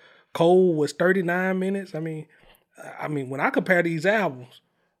 Cole was 39 minutes. I mean when I compare these albums,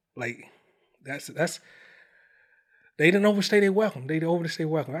 like that's they didn't overstay their welcome. They didn't overstay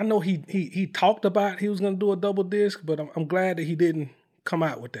welcome. I know he talked about he was gonna do a double disc, but I'm glad that he didn't come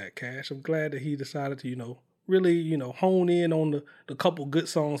out with that, Cash. I'm glad that he decided to, really, hone in on the couple good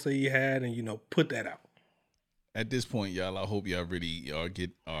songs that he had and, put that out. At this point, y'all, I hope y'all really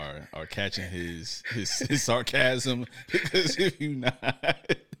are catching his sarcasm, because if you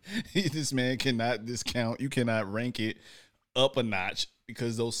not, this man cannot discount. You cannot rank it up a notch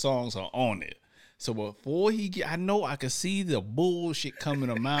because those songs are on it. So before I know I could see the bullshit coming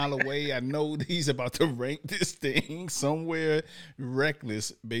a mile away. I know he's about to rank this thing somewhere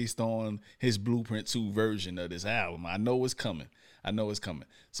reckless based on his Blueprint 2 version of this album. I know it's coming.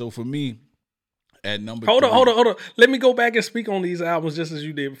 So for me, at number Hold on. Let me go back and speak on these albums just as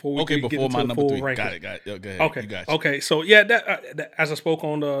you did before we get into my the number full 3. ranking. Got it. Go ahead. Okay. You got you. Okay. So yeah, that as I spoke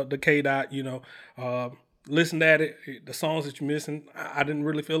on the K-Dot, listened at it. The songs that you're missing, I didn't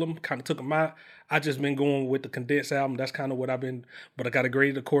really feel them. Kind of took them out. I just been going with the condensed album. That's kind of what I've been. But I got to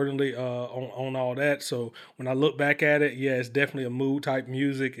grade accordingly on all that. So when I look back at it, yeah, it's definitely a mood type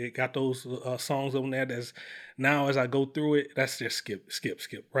music. It got those songs on there. That's now as I go through it, that's just skip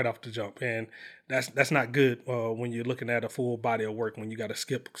right off the jump, and that's not good when you're looking at a full body of work when you got to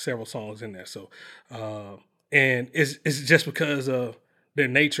skip several songs in there. So and it's just because of the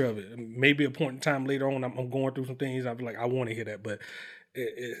nature of it. Maybe a point in time later on, I'm going through some things. I'll be like, I want to hear that, but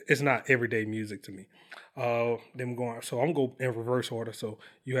it's not everyday music to me. Then I'm going, so I'm going to go in reverse order. So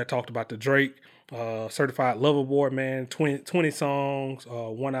you had talked about the Drake Certified Lover Boy, man, 20 songs,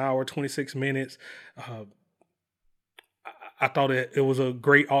 1 hour, 26 minutes. I thought it was a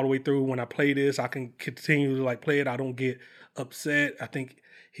great all the way through. When I play this, I can continue to like play it. I don't get upset. I think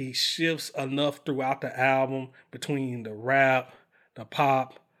he shifts enough throughout the album between the rap, the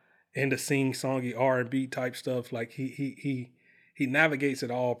pop, and the sing-songy R&B type stuff. Like he navigates it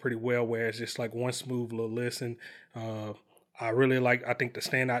all pretty well, where it's just like one smooth little listen. I really like, I think the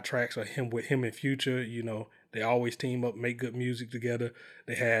standout tracks are him and Future. You know, they always team up, make good music together.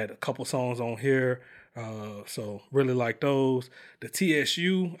 They had a couple songs on here. So really like those. The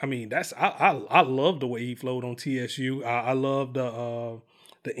TSU, I mean, I love the way he flowed on TSU. I love the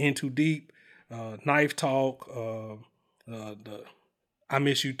In Too Deep, Knife Talk, the I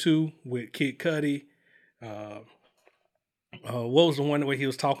Miss You Too with Kid Cudi. What was the one where he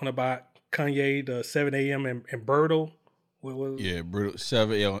was talking about Kanye, the 7 a.m. and Bertle? What was it? Yeah, Brittle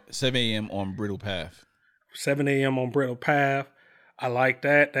 7 a.m. on Brittle Path. 7 a.m. on Brittle Path. I like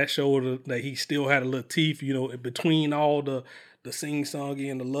that. That showed that he still had a little teeth, you know, between all the sing-songy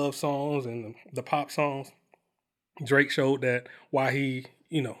and the love songs and the pop songs. Drake showed that why he,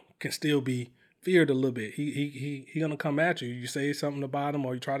 you know, can still be feared a little bit. He gonna come at you. You say something about him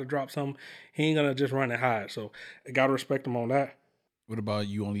or you try to drop something, he ain't gonna just run and hide. So I gotta respect him on that. What about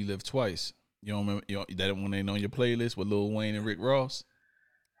You Only Live Twice? You don't remember that one ain't on your playlist with Lil Wayne and Rick Ross?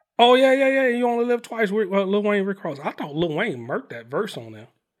 Oh yeah. You only live twice with Lil Wayne, Rick Ross. I thought Lil Wayne murked that verse on there.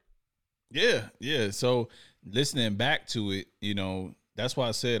 Yeah. So listening back to it, you know, that's why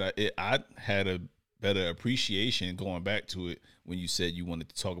I said I had a better appreciation going back to it when you said you wanted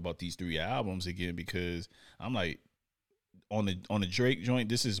to talk about these 3 albums again, because I'm like, on the Drake joint,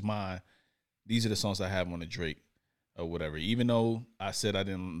 these are the songs I have on the Drake or whatever. Even though I said I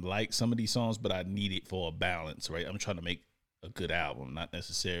didn't like some of these songs, but I need it for a balance, right? I'm trying to make a good album, not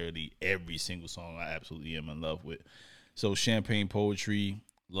necessarily every single song I absolutely am in love with. So Champagne Poetry,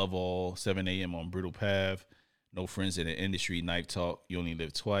 Love All, 7 a.m. on Brittle Path, No Friends in the Industry, Knife Talk, You Only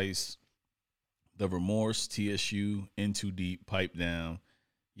Live Twice, The Remorse, TSU, In Too Deep, Pipe Down,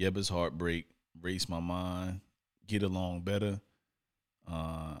 Yebba's Heartbreak, Race My Mind, Get Along Better,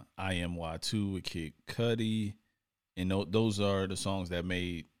 I Am Y2 with Kid Cudi. And those are the songs that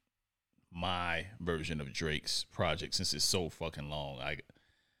made my version of Drake's project, since it's so fucking long.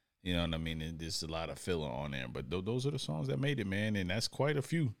 You know what I mean? And there's a lot of filler on there, but those are the songs that made it, man. And that's quite a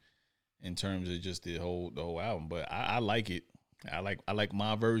few in terms of just the whole album. But I like it. I like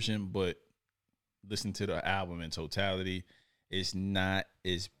my version, but listen to the album in totality, it's not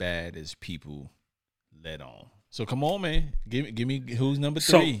as bad as people let on. So come on, man, give me who's number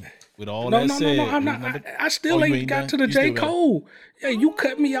 3 with all that said. No, I'm not. I still ain't got to the J. Cole. Yeah, you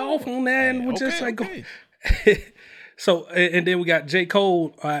cut me off on that, and we're just like, okay. So, and then we got J.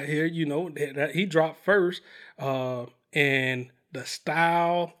 Cole out here. You know that he dropped first, and the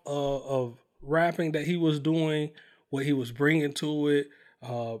style of rapping that he was doing, what he was bringing to it,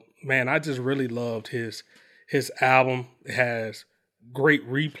 man, I just really loved his album. It has great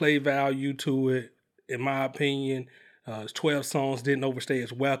replay value to it, in my opinion. His 12 songs didn't overstay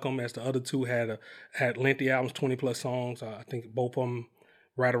its welcome, as the other 2 had lengthy albums, 20 plus songs. I think both of them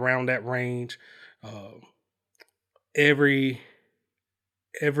right around that range. Every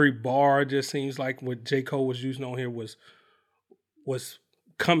bar just seems like what J. Cole was using on here was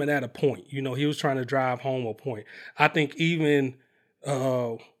coming at a point. You know, he was trying to drive home a point. I think even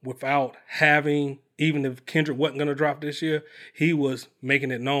without having, even if Kendrick wasn't going to drop this year, he was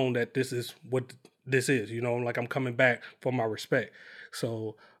making it known that this is what this is, you know, like I'm coming back for my respect.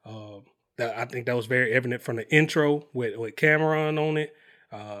 So I think that was very evident from the intro with Cameron on it,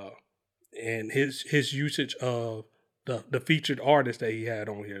 and his usage of the featured artist that he had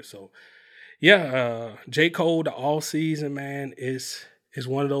on here. So yeah, J. Cole, the All Season, man, is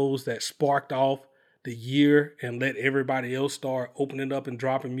one of those that sparked off the year and let everybody else start opening up and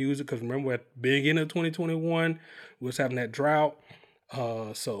dropping music. Because remember, at the beginning of 2021, we was having that drought.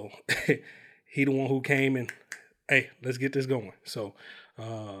 So he the one who came and, hey, let's get this going. So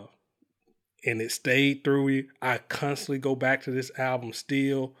and it stayed through me. I constantly go back to this album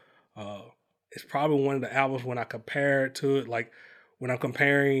still. It's probably one of the albums when I compare it to it, like when I'm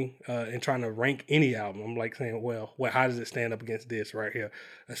comparing and trying to rank any album, I'm like saying, well, how does it stand up against this right here?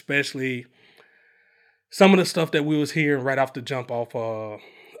 Especially some of the stuff that we was hearing right off the jump off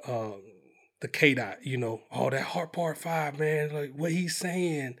the K Dot, that Heart Part 5, man, like what he's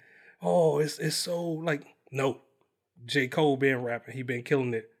saying. Oh, it's so like, no, J. Cole been rapping. He been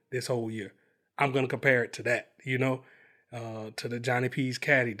killing it this whole year. I'm going to compare it to that, to the Johnny P's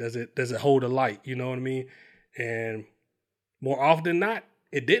Caddy. Does it hold a light? You know what I mean? And more often than not,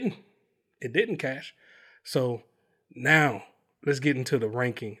 it didn't. It didn't, Cash. So now let's get into the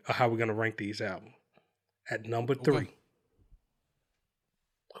ranking of how we're going to rank these albums. At number 3, okay.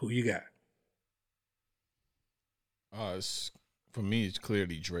 Who you got? For me, it's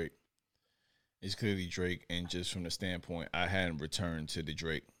clearly Drake. It's clearly Drake, and just from the standpoint, I hadn't returned to the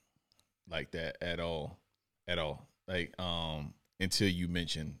Drake like that at all. Like until you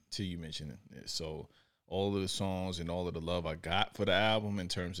mentioned it. So all of the songs and all of the love I got for the album in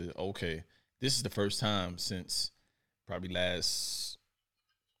terms of, okay, this is the first time since probably last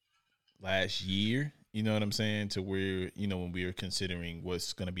year, you know what I'm saying, to where, when we were considering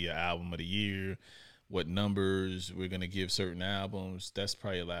what's going to be an album of the year, what numbers we're going to give certain albums. That's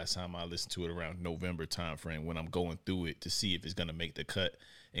probably the last time I listened to it, around November timeframe, when I'm going through it to see if it's going to make the cut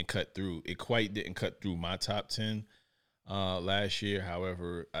and cut through. It quite didn't cut through my top 10 last year.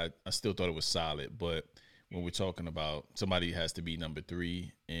 However, I still thought it was solid. But when we're talking about somebody has to be number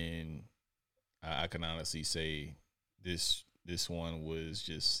 3, and I can honestly say this one was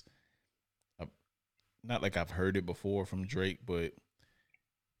just not like I've heard it before from Drake, but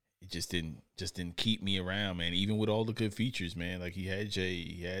it just didn't keep me around, man. Even with all the good features, man. Like, he had Jay,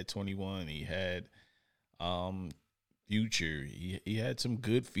 he had 21, he had Future, he had some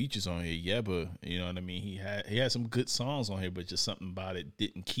good features on here. Yebba, you know what I mean? He had some good songs on here, but just something about it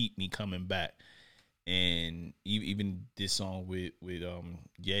didn't keep me coming back. And even this song with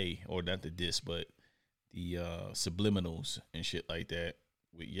Ye, or not the diss, but the subliminals and shit like that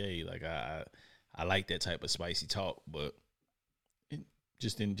with Ye, like I like that type of spicy talk, but it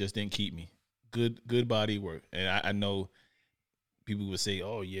just didn't keep me. Good body work. And I know people would say,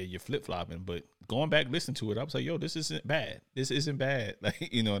 oh yeah, you're flip flopping, but going back listening to it, I was like, yo, this isn't bad. This isn't bad.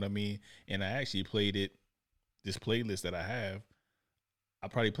 Like, you know what I mean? And I actually played it, this playlist that I have, I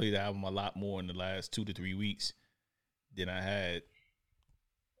probably played the album a lot more in the last 2 to 3 weeks than I had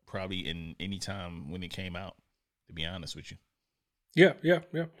probably in any time when it came out, to be honest with you. Yeah.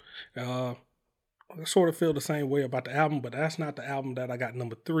 I sort of feel the same way about the album, but that's not the album that I got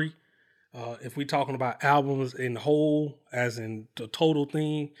number 3. If we're talking about albums in whole, as in the total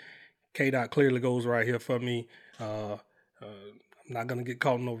theme, K Dot clearly goes right here for me. I'm not gonna get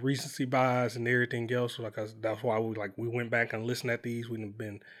caught in no recency bias and everything else. That's why we went back and listened at these. We've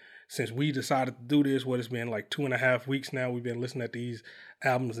been, since we decided to do this, it's been like 2.5 weeks now. We've been listening at these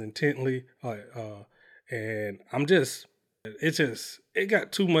albums intently, and it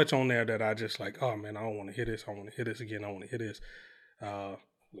got too much on there that I just like, oh man, I don't want to hear this. I want to hear this again. I want to hear this.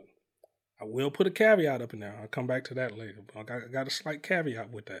 I will put a caveat up in there. I'll come back to that later. I got a slight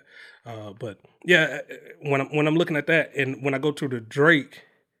caveat with that. But yeah, when I'm looking at that, and when I go through the Drake,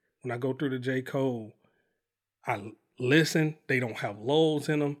 when I go through the J. Cole, I listen. They don't have lulls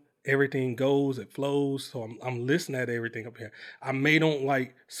in them. Everything goes, it flows. So I'm listening at everything up here. I may don't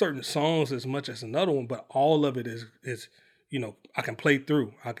like certain songs as much as another one, but all of it is I can play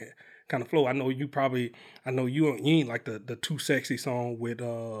through. I can kind of flow. I know you ain't like the Too Sexy song with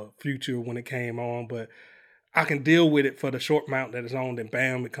Future when it came on, but I can deal with it for the short amount that it's on. Then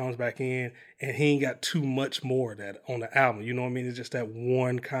bam, it comes back in, and he ain't got too much more of that on the album. You know what I mean? It's just that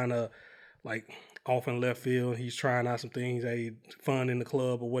one kind of like off in left field. He's trying out some things, fun in the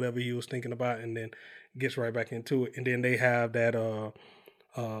club or whatever he was thinking about, and then gets right back into it. And then they have that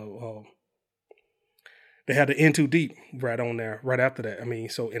they had the In Too Deep right on there, right after that. I mean,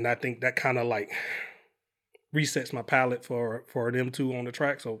 and I think that kind of like resets my palette for them two on the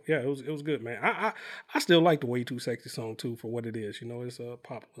track. So yeah, it was good, man. I still like the Way Too Sexy song too for what it is. It's a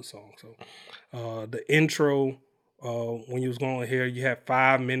popular song. So the intro, when you was going here, you had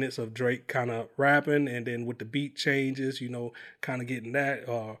 5 minutes of Drake kind of rapping, and then with the beat changes, kind of getting that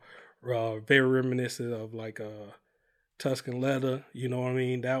very reminiscent of like Tuscan Leather. You know what I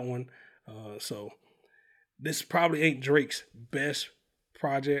mean? That one. So this probably ain't Drake's best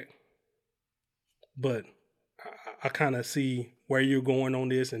project, but I kind of see where you're going on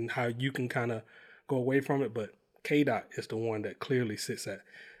this and how you can kind of go away from it. But K Dot is the one that clearly sits at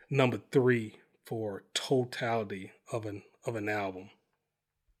number 3 for totality of an album.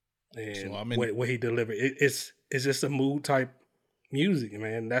 and So what he delivered. It's just a mood type music,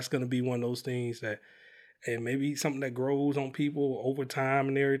 man. That's gonna be one of those things that, and maybe something that grows on people over time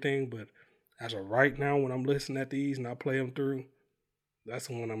and everything. But as of right now, when I'm listening at these and I play them through, that's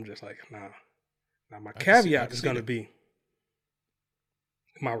the one I'm just like, nah. Now my caveat is gonna be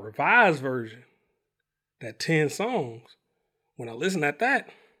my revised version, that 10 songs. When I listen at that,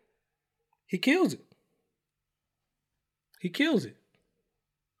 he kills it. He kills it.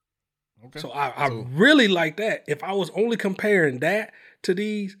 Okay. So I really like that. If I was only comparing that to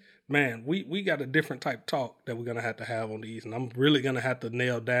these, man, we got a different type of talk that we're going to have on these. And I'm really going to have to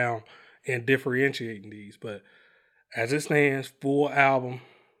nail down and differentiating these. But as it stands, full album,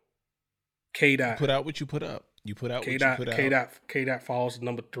 K. Dot. You put out what you put up. You put out K. what you put out. K. Dot falls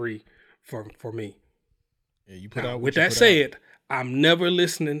number 3 for me. Yeah, you put out what with you that put said, out. I'm never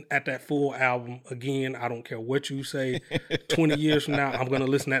listening at that full album again. I don't care what you say. 20 years from now, I'm going to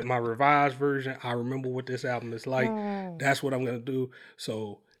listen at my revised version. I remember what this album is like. That's what I'm going to do.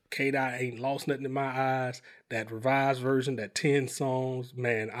 So K-Dot ain't lost nothing in my eyes. That revised version, that 10 songs,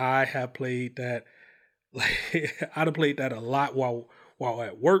 man, I have played that. Like, I'd have played that a lot while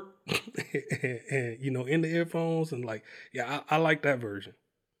at work and in the earphones. And like, yeah, I like that version.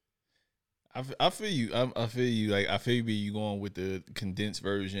 I feel you. I feel you. Like, I feel you going with the condensed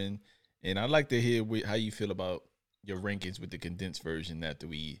version, and I'd like to hear how you feel about your rankings with the condensed version after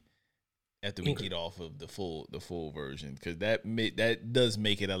we get off of the full version, because that does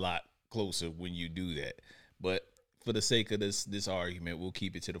make it a lot closer when you do that. But for the sake of this argument, we'll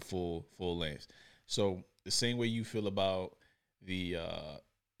keep it to the full length. So the same way you feel about the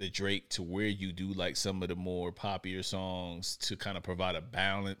Drake, to where you do like some of the more popular songs to kind of provide a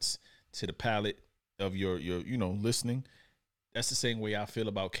balance to the palette of your listening. That's the same way I feel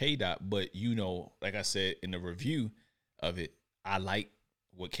about K. Dot. But like I said in the review of it, I like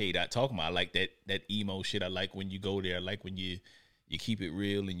what K. Dot talking about. I like that emo shit. I like when you go there. I like when you keep it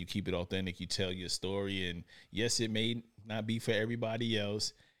real and you keep it authentic. You tell your story. And yes, it may not be for everybody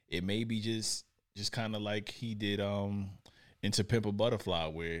else. It may be just kind of like he did into Pimp a Butterfly,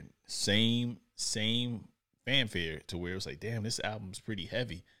 where same fanfare, to where it was like, damn, this album's pretty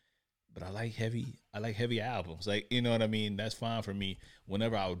heavy. But I like heavy albums. Like, you know what I mean? That's fine for me.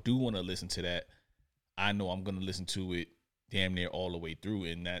 Whenever I do want to listen to that, I know I'm going to listen to it damn near all the way through.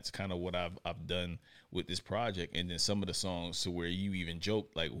 And that's kind of what I've done with this project. And then some of the songs to where you even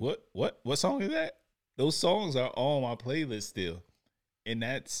joke, like, what song is that? Those songs are on my playlist still. And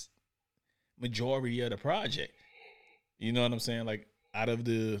that's majority of the project. You know what I'm saying? Like, out of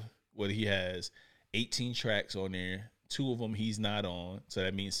what he has, 18 tracks on there. 2 of them he's not on, so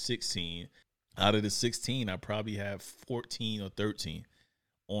that means 16. Out of the 16, I probably have 14 or 13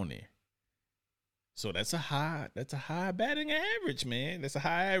 on there. So that's a high batting average, man. That's a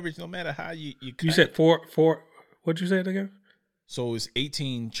high average no matter how you cut. You said four. What'd you say again? So it's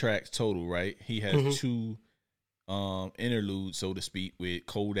 18 tracks total, right? He has 2 interludes, so to speak, with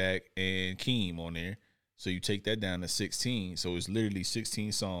Kodak and Keem on there. So you take that down to 16. So it's literally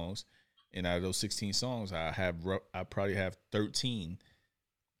 16 songs. And out of those 16 songs, I probably have 13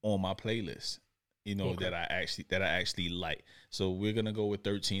 on my playlist, that I actually like. So we're gonna go with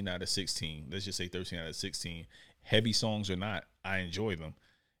 13 out of 16. Let's just say 13 out of 16. Heavy songs or not, I enjoy them.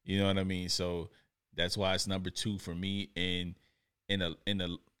 You know what I mean? So that's why it's number 2 for me. And in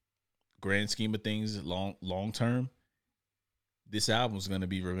a grand scheme of things, long term, this album is gonna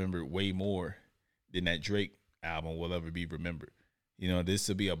be remembered way more than that Drake album will ever be remembered. This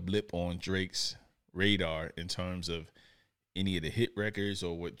will be a blip on Drake's radar in terms of any of the hit records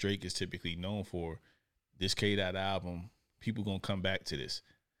or what Drake is typically known for. This K. Dot album, people going to come back to this,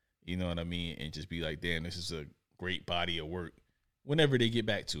 you know what I mean? And just be like, damn, this is a great body of work whenever they get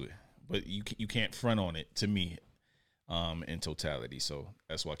back to it. But you can't front on it, to me, in totality. So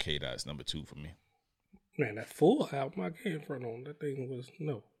that's why K. Dot is number 2 for me. Man, that full album, I can't front on. That thing was,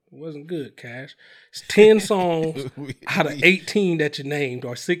 no. It wasn't good, Cash. It's 10 songs out of 18 that you named,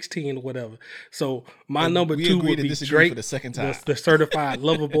 or 16 or whatever. So my number 2 would be Drake, for the second time. The Certified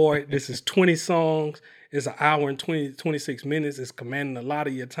Lover Boy. This is 20 songs. It's an hour and 26 minutes. It's commanding a lot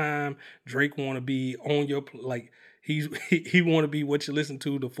of your time. Drake want to be on your, like, he want to be what you listen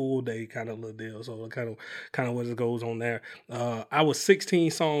to the full day kind of little deal. So kind of what it goes on there. I was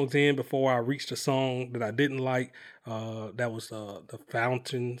 16 songs in before I reached a song that I didn't like. That was the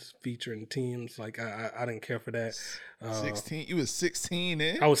Fountains featuring Tim's. Like I didn't care for that. 16. You was 16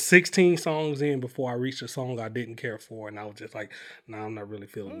 in? I was 16 songs in before I reached a song I didn't care for, and I was just like, nah, I'm not really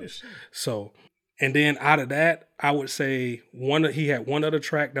feeling this. Shit. So. And then out of that, I would say he had one other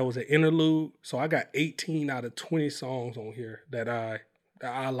track that was an interlude. So I got 18 out of 20 songs on here that I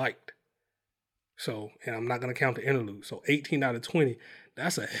that I liked. So, and I'm not going to count the interlude. So 18 out of 20,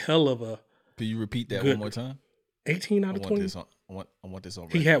 that's a hell of a. Can you repeat that good one more time? 18 out of 20. I want this on.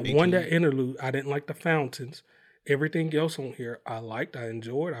 He had 18. one that interlude. I didn't like the fountains. Everything else on here, I liked. I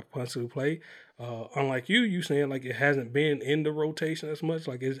enjoyed. I constantly play. Unlike you saying like it hasn't been in the rotation as much.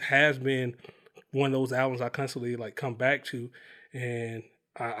 Like it has been one of those albums I constantly like come back to, and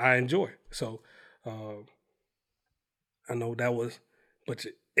I enjoy. So I know that was, but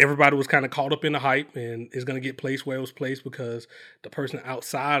everybody was kind of caught up in the hype, and it's going to get placed where it was placed because the person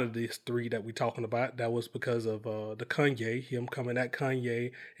outside of these three that we talking about, that was because of the Kanye, him coming at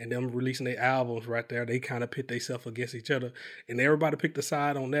Kanye and them releasing their albums right there. They kind of pit themselves against each other, and everybody picked a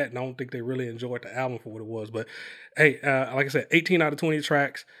side on that, and I don't think they really enjoyed the album for what it was. But hey, like I said, 18 out of 20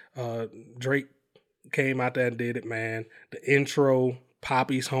 tracks. Drake came out there and did it, man. The intro,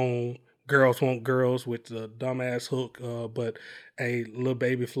 Poppy's Home, Girls Want Girls with the dumbass hook, but a Lil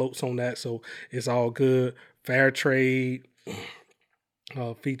Baby floats on that, so it's all good. Fair Trade,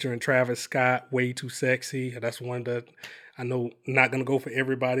 featuring Travis Scott, Way Too Sexy. That's one that I know not going to go for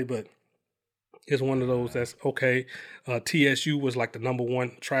everybody, but it's one of those that's okay. TSU was like the number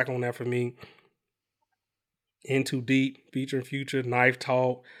one track on that for me. In Too Deep, featuring Future, Knife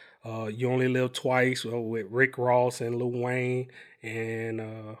Talk, You Only Live Twice with Rick Ross and Lil Wayne, and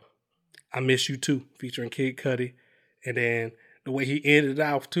I Miss You Too, featuring Kid Cudi. And then the way he ended it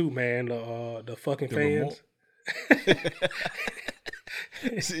off too, man, the fucking fans.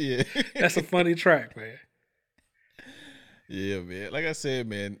 Yeah. That's a funny track, man. Yeah, man. Like I said,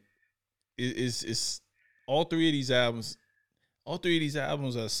 man, it's all three of these albums. All three of these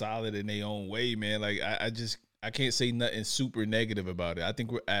albums are solid in their own way, man. Like I can't say nothing super negative about it. I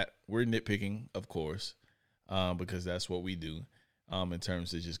think we're nitpicking, of course, because that's what we do. In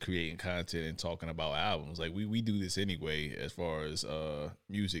terms of just creating content and talking about albums. Like we do this anyway as far as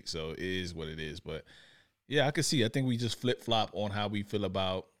music, so it is what it is. But yeah, I think we just flip-flop on how we feel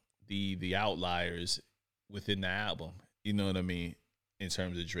about the outliers within the album. You know what I mean? In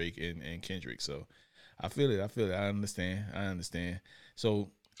terms of Drake and Kendrick. So I feel it. I understand.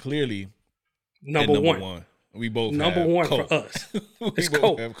 So clearly number one. We both number have one Cole. for us. We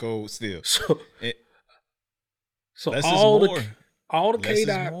both have Cole still. So less all is more. all the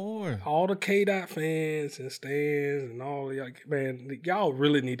K Dot fans and stands and all, like, man, y'all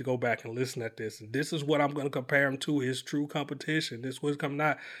really need to go back and listen at this. And this is what I'm going to compare him to, his true competition. This was coming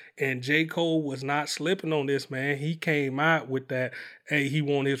out, and J. Cole was not slipping on this, man. He came out with that. Hey, he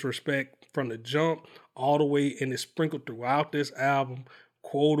won his respect from the jump all the way, and it's sprinkled throughout this album.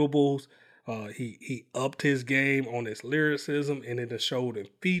 Quotables. He upped his game on his lyricism, and it has showed in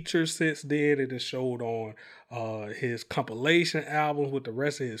features since then. It has showed on his compilation albums with the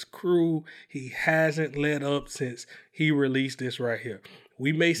rest of his crew. He hasn't let up since he released this right here.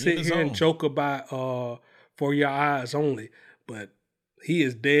 We may sit here and joke about For Your Eyes Only, but he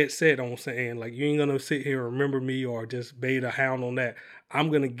is dead set on saying, like, you ain't gonna sit here and remember me or just bait a hound on that. I'm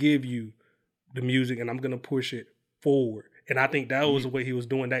gonna give you the music, and I'm gonna push it forward. And I think that was the way he was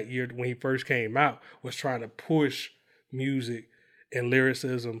doing that year when he first came out, was trying to push music and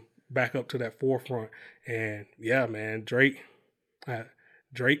lyricism back up to that forefront. And yeah, man, Drake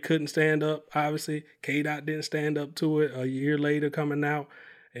couldn't stand up, obviously. K-Dot didn't stand up to it a year later coming out.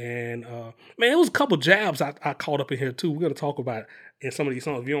 And man, it was a couple jabs I caught up in here too. We're going to talk about it in some of these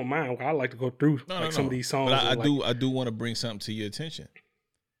songs. If you don't mind, I like to go through some of these songs. But I do want to bring something to your attention.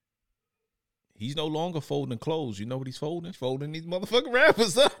 He's no longer folding clothes. You know what he's folding? He's folding these motherfucking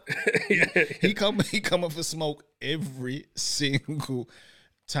rappers up. He coming for smoke every single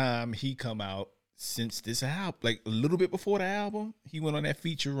time he come out since this album. Like a little bit before the album, he went on that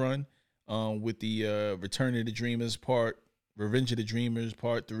feature run with the Return of the Dreamers Revenge of the Dreamers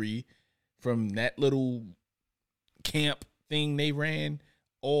Part 3. From that little camp thing they ran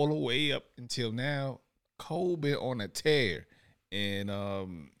all the way up until now, Cole been on a tear.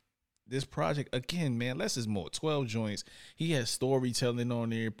 And this project, again, man, less is more. 12 joints. He has storytelling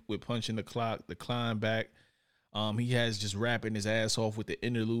on there with Punching the Clock, The Climb Back. He has just rapping his ass off with the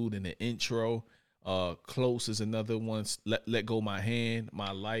interlude and the intro. Close is another one. Let Go My Hand,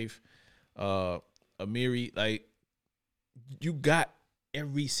 My Life. Amiri, like, you got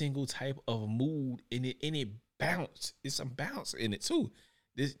every single type of mood in it, and it bounce. It's some bounce in it too.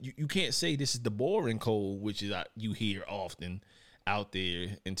 This you can't say this is the boring Cole, which is you hear often out there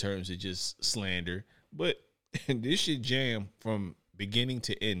in terms of just slander, but this shit jam from beginning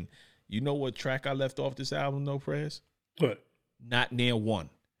to end. You know what track I left off this album, though, Prez? What? Not near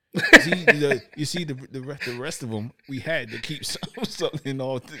one. You see the rest of them, we had to keep something in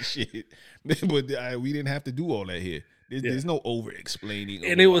all this shit, but we didn't have to do all that here. There's no over explaining.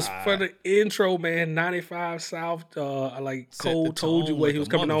 And it was for the intro, man. 95 South, like Cole told you where he was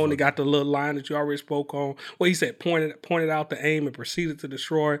coming on. He got the little line that you already spoke on. Well, he said pointed out the aim and proceeded to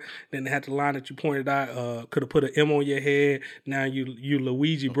destroy. Then they had the line that you pointed out. Could have put an M on your head. Now you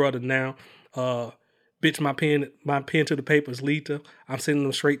Luigi brother now. Bitch, my pen to the paper is lethal. I'm sending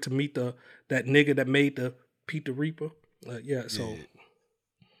them straight to meet that nigga that made the Pete the Reaper. So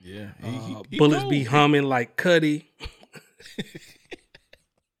bullets be humming like Cuddy.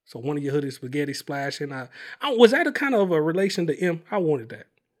 So one of your hoodies spaghetti splashing. I was that a kind of a relation to M? I wanted that.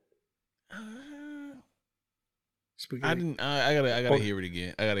 Spaghetti. I didn't. I gotta hear it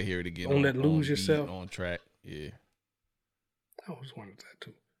again. I gotta hear it again. On that Lose Yourself on track. Yeah, I always wanted that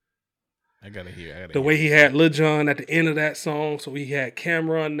too. I gotta hear the way he had Lil Jon at the end of that song. So he had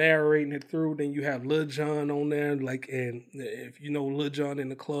Cameron narrating it through. Then you have Lil Jon on there, like, and if you know Lil Jon in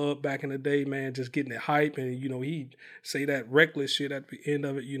the club back in the day, man, just getting it hype, and he say that reckless shit at the end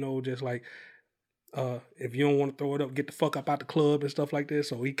of it, just like, if you don't want to throw it up, get the fuck up out the club and stuff like this.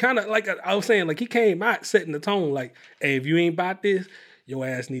 So he kind of, like I was saying, like he came out setting the tone, like, hey, if you ain't about this, your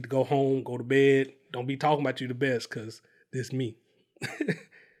ass need to go home, go to bed. Don't be talking about you the best, cause this me.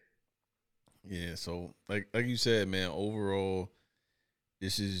 Yeah, so like you said, man, overall,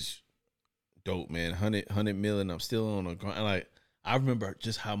 this is dope, man. 100 million. I'm still on the grind. Like, I remember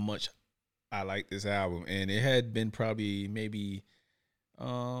just how much I like this album, and it had been probably maybe a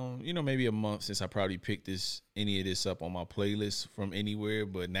month since I probably picked any of this up on my playlist from anywhere.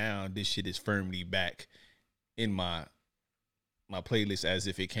 But now this shit is firmly back in my playlist as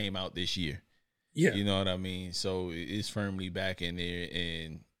if it came out this year. Yeah, you know what I mean. So it's firmly back in there,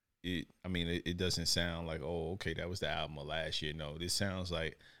 and it doesn't sound like, oh, okay, that was the album of last year. No, this sounds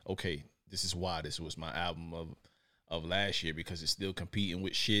like, okay, this is why this was my album of last year, because it's still competing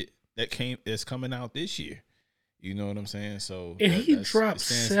with shit that's coming out this year. You know what I'm saying? So, and he dropped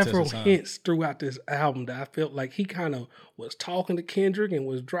several hints throughout this album that I felt like he kind of was talking to Kendrick and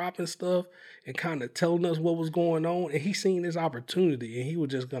was dropping stuff and kind of telling us what was going on. And he seen this opportunity and he was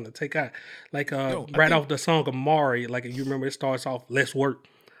just gonna take out, like, off the song Amari. Like, you remember, it starts off, "Let's work,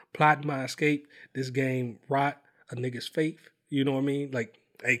 plotting my escape. This game rot a nigga's faith." You know what I mean? Like,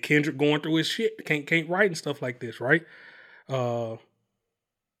 hey, Kendrick going through his shit, can't write and stuff like this, right? Kill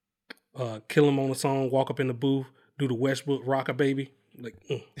him on the song, walk up in the booth, do the Westbrook Rocker Baby. Like,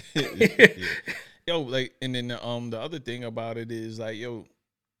 yeah. Yo, like, and then the other thing about it is, like, yo,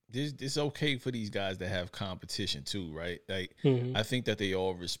 this okay for these guys to have competition too, right? Like, I think that they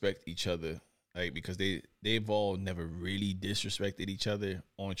all respect each other, like, because they've all never really disrespected each other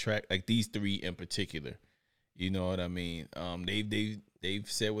on track. Like, these three in particular, you know what I mean? They've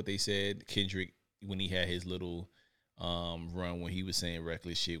said what they said. Kendrick, when he had his little run, when he was saying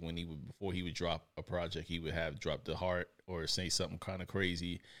reckless shit, before he would drop a project, he would have dropped the heart or say something kind of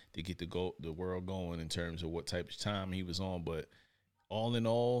crazy to get the world going in terms of what type of time he was on. But all in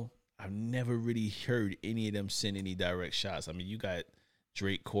all, I've never really heard any of them send any direct shots. I mean, you got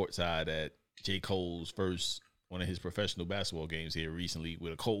Drake courtside at J. Cole's one of his professional basketball games here recently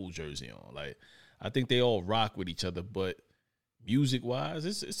with a Cole jersey on. Like, I think they all rock with each other, but music wise,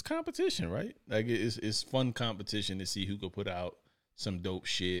 it's competition, right? Like, it's fun competition to see who could put out some dope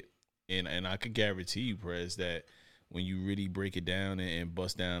shit. And I could guarantee you, Prez, that when you really break it down and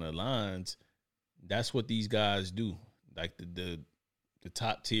bust down the lines, that's what these guys do. Like, the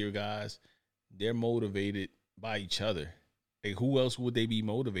top tier guys, they're motivated by each other. Like, who else would they be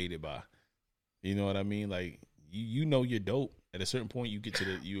motivated by? You know what I mean? Like, you know you're dope. At a certain point,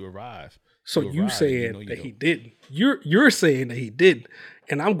 you arrive. So you saying that he didn't. You're saying that he didn't.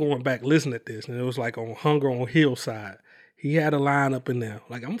 And I'm going back listening to this, and it was like on Hunger on Hillside. He had a line up in there.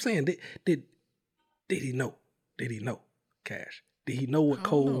 Like, I'm saying, did he know? Did he know, Cash? Did he know what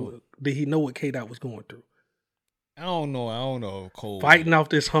did he know what K-Dot was going through? I don't know if Cole fighting off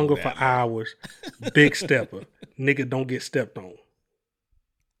this hunger for hours. Big stepper. Nigga don't get stepped on.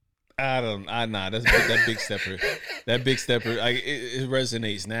 That's that big stepper. That big stepper, it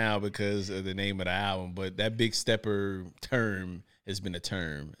resonates now because of the name of the album, but that big stepper term has been a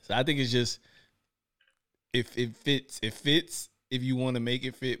term. So I think it's just, if it fits, if you want to make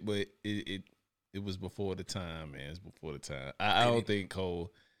it fit, but it was before the time, man. It's before the time. I don't think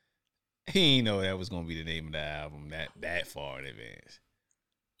Cole, he ain't know that was gonna be the name of the album that far in advance.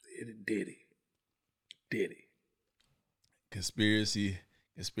 Did he? Conspiracy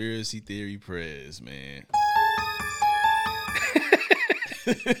theory Prez, man.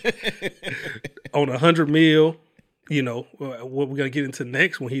 On 100 mil, what we're gonna get into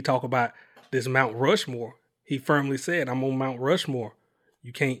next when he talk about this Mount Rushmore. He firmly said, "I'm on Mount Rushmore.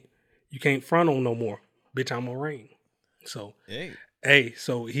 You can't front on no more, bitch. I'm gonna reign." So Hey,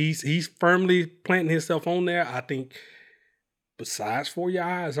 so he's firmly planting himself on there. I think besides For Your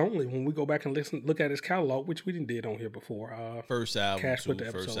Eyes Only, when we go back and look at his catalog, which we did on here before. first album Cash put too.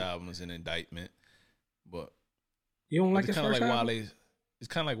 the First episode. album is an indictment, but You don't like it's his kind of first like album? Wale. It's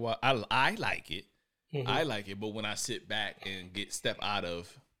kind of like Wale. I like it. Mhm. I like it, but when I sit back and step out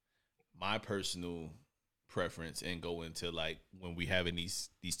of my personal preference and go into like when we having these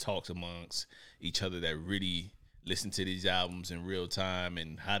talks amongst each other that really listen to these albums in real time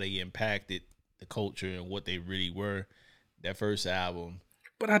and how they impacted the culture and what they really were, that first album.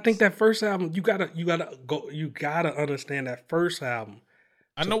 But I think that first album, you gotta understand that first album.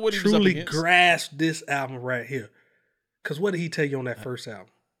 I know what he was up truly against. grasp this album right here. Cause what did he tell you on that first album?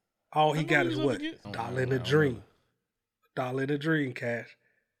 All he I know got he is was up what? against. Dollar in I a don't Dream. know. Dollar in a Dream, Cash.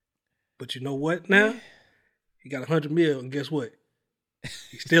 But you know what now? He got 100 mil, and guess what?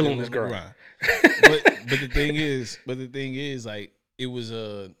 He's still on this the grind. but the thing is, like, it was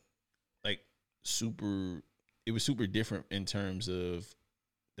super. It was super different in terms of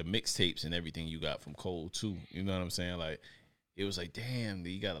the mixtapes and everything you got from Cole too. You know what I'm saying? Like, it was like, damn,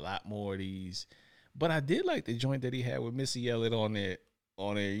 you got a lot more of these. But I did like the joint that he had with Missy Elliott on there.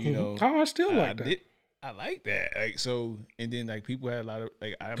 You know, Oh, I still like that. I like that. Like, so, and then like people had a lot of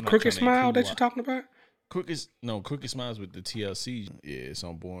like The Crooked Smile that you're talking about? Crooked Smiles with the TLC. Yeah, it's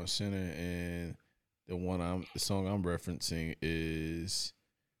on Born Center, and the song I'm referencing is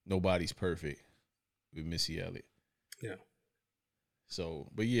Nobody's Perfect with Missy Elliott. Yeah. So,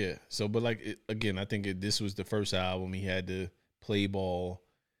 but like again, I think this was the first album he had to play ball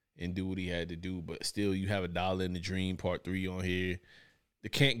and do what he had to do. But still, you have a Dollar in the Dream Part 3 on here. The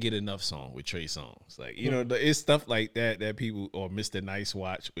Can't Get Enough song with Trey Songz, like, you know, it's stuff like that people, or Mr. Nice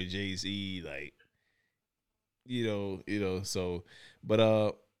Watch with Jay-Z, like, you know. So, but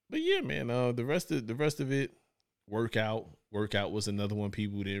yeah, man. The rest of it, Workout was another one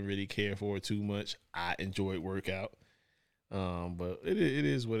people didn't really care for too much. I enjoyed Workout, but it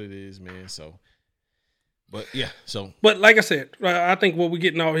is what it is, man. So, but yeah, so. But like I said, I think what we're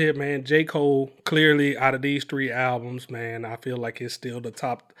getting out here, man, J. Cole, clearly out of these 3 albums, man, I feel like it's still the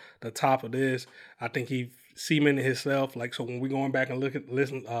top of this. I think he cemented himself. Like, so when we're going back and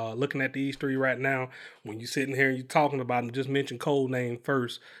looking at these 3 right now, when you're sitting here and you're talking about them, just mention Cole's name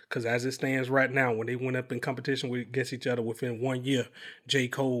first, because as it stands right now, when they went up in competition against each other within 1 year, J.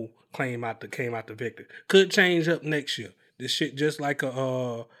 Cole came out the victor. Could change up next year. This shit just like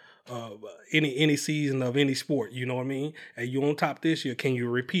any season of any sport, you know what I mean? And you on top this year, can you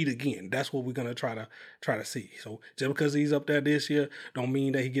repeat again? That's what we're gonna try to see. So just because he's up there this year, don't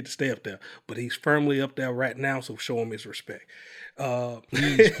mean that he get to stay up there. But he's firmly up there right now, so show him his respect.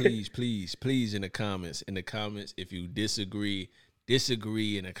 Please in the comments. If you disagree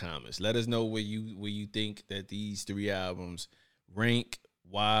in the comments. Let us know where you think that these 3 albums rank,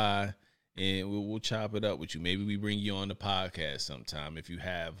 why, and we'll chop it up with you. Maybe we bring you on the podcast sometime if you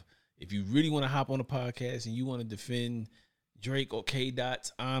really want to hop on the podcast and you want to defend Drake or K.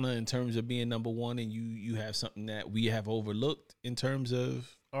 Dot's honor in terms of being number 1, and you have something that we have overlooked in terms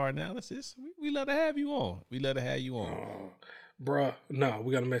of our analysis, we love to have you on. Bruh, no,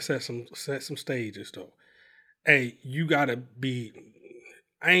 we gotta set some stages though. Hey, you gotta be.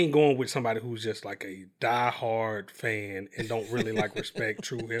 I ain't going with somebody who's just like a diehard fan and don't really like respect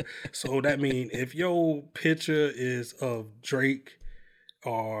True Hill. So that means if your picture is of Drake,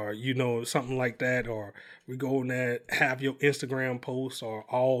 or you know, something like that, or we go in there, have your Instagram posts or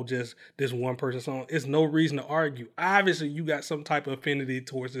all just this one person's song, it's no reason to argue. Obviously you got some type of affinity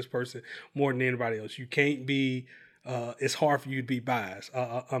towards this person more than anybody else. You can't be it's hard for you to be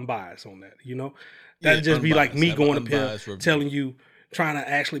unbiased on that, you know. That'd just be like me going up here telling you, trying to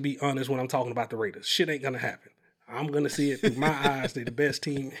actually be honest when I'm talking about the Raiders. Shit ain't gonna happen. I'm gonna see it through my eyes. They're the best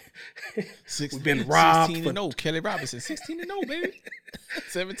team. We've been robbed. 16-0. Kelly Robinson, 16-0, baby.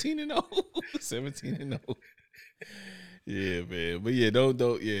 17-0. 17-0. Yeah, man. But yeah, don't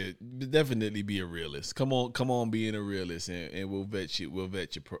definitely be a realist. Come on, being a realist, and we'll vet you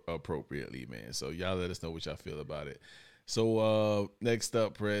appropriately, man. So y'all let us know what y'all feel about it. So next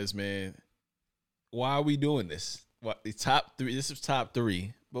up, Prez, man, why are we doing this? What, the top 3? This is top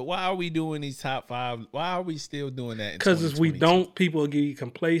 3. But why are we doing these top 5? Why are we still doing that? Because if we don't, people will get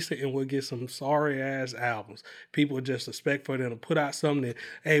complacent and we'll get some sorry ass albums. People will just expect for them to put out something that,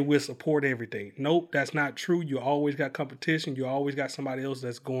 hey, we'll support everything. Nope, that's not true. You always got competition. You always got somebody else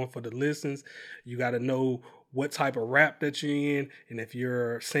that's going for the listens. You got to know what type of rap that you're in, and if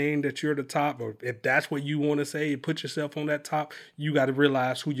you're saying that you're the top, or if that's what you want to say, put yourself on that top, you got to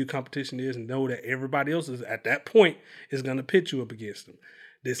realize who your competition is and know that everybody else is at that point is going to pit you up against them.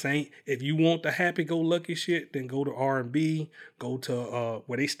 This ain't, if you want the happy-go-lucky shit, then go to R&B, go to,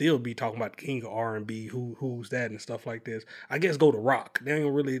 where they still be talking about the king of R&B, who's that and stuff like this. I guess go to rock. They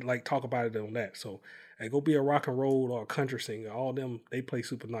ain't really like talk about it on that. So, hey, go be a rock and roll or a country singer. All them, they play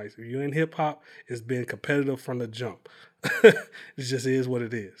super nice. If you're in hip-hop, it's been competitive from the jump. It just is what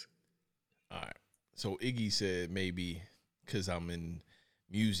it is. All right. So Iggy said maybe because I'm in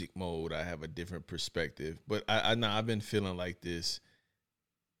music mode, I have a different perspective. But I know I've been feeling like this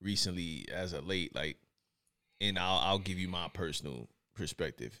recently as of late, like, and I'll give you my personal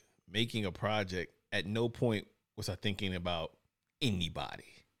perspective. Making a project, at no point was I thinking about anybody.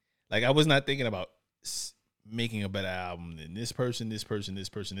 Like, I was not thinking about making a better album than this person, this person, this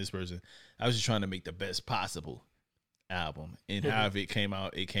person, this person. I was just trying to make the best possible album. And however it came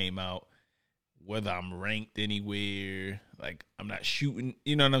out, whether I'm ranked anywhere, like, I'm not shooting,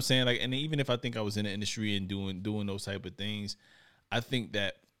 you know what I'm saying? Like, and even if I think I was in the industry and doing those type of things, I think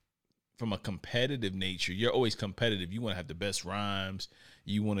that from a competitive nature, you're always competitive. You want to have the best rhymes.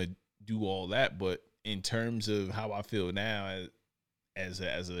 You want to do all that. But in terms of how I feel now as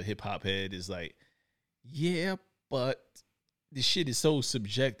a hip hop head, is like, yeah, but this shit is so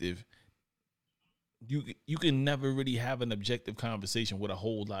subjective. You can never really have an objective conversation with a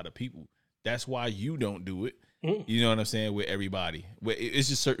whole lot of people. That's why you don't do it. You know what I'm saying? With everybody. It's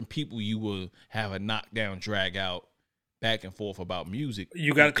just certain people you will have a knockdown, drag out, back and forth about music.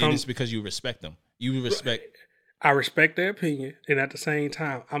 You got to come. And it's because you respect them. You respect. I respect their opinion. And at the same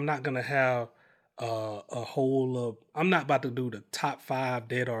time, I'm not going to have a whole of, I'm not about to do the top 5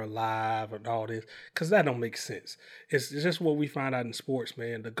 dead or alive and all this, because that don't make sense. It's just what we find out in sports,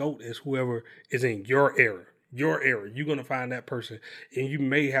 man. The GOAT is whoever is in your era. Your era, you're gonna find that person, and you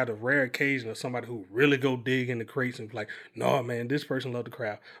may have the rare occasion of somebody who really go dig in the crates and be like, "No, man, this person loved the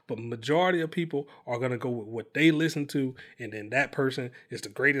crowd." But majority of people are gonna go with what they listen to, and then that person is the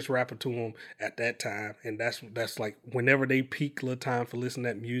greatest rapper to them at that time, and that's like whenever they peak little time for listening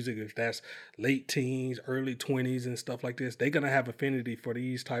to that music. If that's late teens, early 20s, and stuff like this, they're gonna have affinity for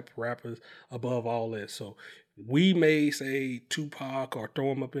these type of rappers above all this. So we may say Tupac or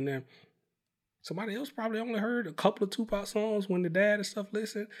throw them up in there. Somebody else probably only heard a couple of Tupac songs when the dad and stuff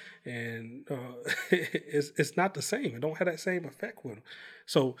listened, and it's not the same. It don't have that same effect with them.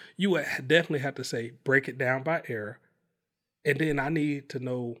 So you would definitely have to say break it down by era, and then I need to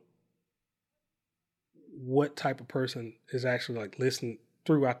know what type of person is actually like listening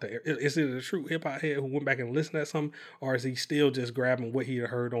throughout the era. Is it a true hip hop head who went back and listened to something, or is he still just grabbing what he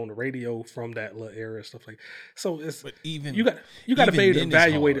had heard on the radio from that little era and stuff like that? So it's, but even you got to be able to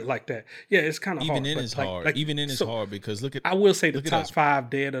evaluate it like that. Yeah, it's kind of hard. Even then it's hard. Even then it's hard because look at. I will say the top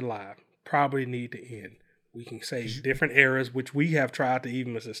 5 dead or alive probably need to end. We can say different eras, which we have tried to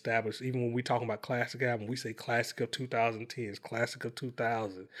even establish. Even when we talking about classic album, we say classic of 2010s, classic of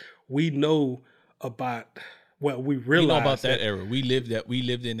 2000. We know about. Well, we realize know about that era. We lived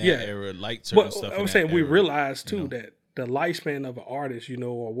in that era, like certain stuff. I'm saying we realize too that the lifespan of an artist,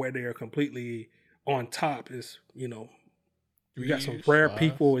 or where they are completely on top is, you got some rare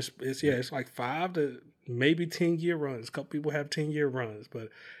people. It's like 5 to maybe 10-year runs. A couple people have 10-year runs, but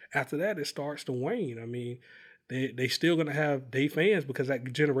after that it starts to wane. I mean, they still gonna have their fans because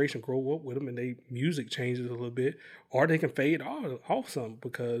that generation grow up with them and their music changes a little bit, or they can fade off some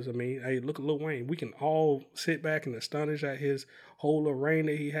because hey, look at Lil Wayne. We can all sit back and astonish at his whole little reign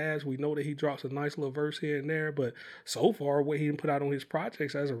that he has. We know that he drops a nice little verse here and there, but so far what he put out on his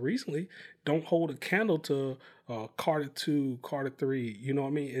projects as of recently don't hold a candle to Carter 2, Carter 3. You know what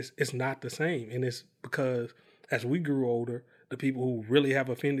I mean? It's not the same, and it's because as we grew older, the people who really have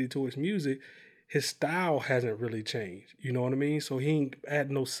affinity towards music, his style hasn't really changed. You know what I mean? So he ain't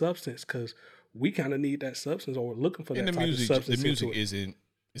adding no substance because we kind of need that substance, or we're looking for that type of substance. The music isn't,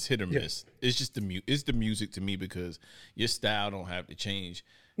 it's hit or miss. It's just it's the music to me because your style don't have to change.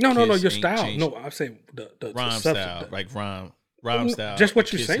 No, your style. Changed. No, I'm saying the rhyme style, like rhyme style. Just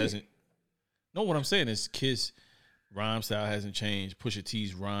what you're saying. No, what I'm saying is Kiss rhyme style hasn't changed. Pusha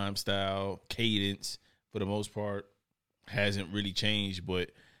T's rhyme style, cadence, for the most part, hasn't really changed,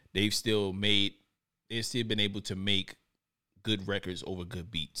 but they've still been able to make good records over good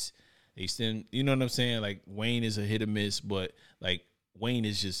beats. They still, you know what I'm saying? Like, Wayne is a hit or miss, but like Wayne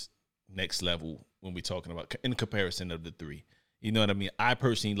is just next level when we're talking about in comparison of the 3. You know what I mean? I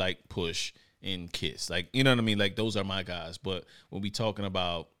personally like Push and Kiss. Like, you know what I mean? Like, those are my guys. But when we talking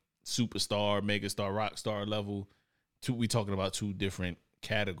about superstar, megastar, rock star level, we talking about 2 different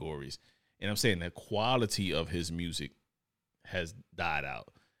categories. And I'm saying the quality of his music has died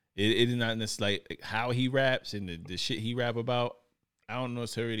out. It is not necessarily like how he raps and the shit he rap about. I don't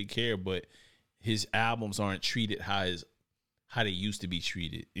necessarily care, but his albums aren't treated how how they used to be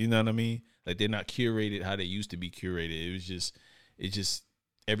treated. You know what I mean? Like they're not curated how they used to be curated. It just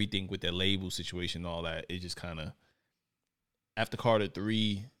everything with that label situation and all that. It just kind of after Carter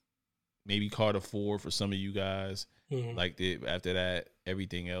 3, maybe Carter 4 for some of you guys. Like after that,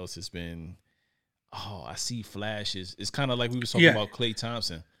 everything else has been. Oh, I see flashes. It's kind of like we were talking about Klay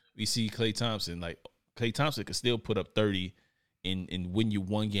Thompson. We see Klay Thompson. Like Klay Thompson could still put up 30 and win you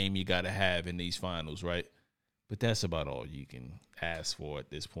one game you got to have in these finals, right? But that's about all you can ask for at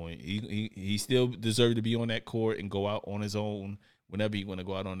this point. He still deserves to be on that court and go out on his own whenever he want to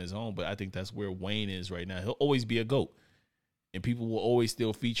go out on his own. But I think that's where Wayne is right now. He'll always be a GOAT. And people will always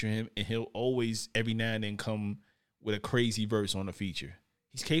still feature him. And he'll always, every now and then, come with a crazy verse on a feature.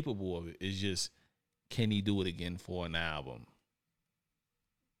 He's capable of it. It's just, can he do it again for an album?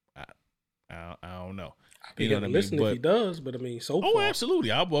 I don't know. I'll be listening if he does, but I mean, so far. Oh,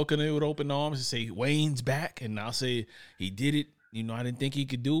 absolutely. I'll welcome it with open arms and say Wayne's back, and I'll say he did it. You know, I didn't think he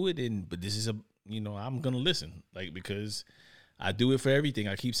could do it, but this is I'm gonna listen, like, because I do it for everything.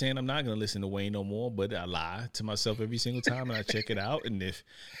 I keep saying I'm not gonna listen to Wayne no more, but I lie to myself every single time, and I check it out. And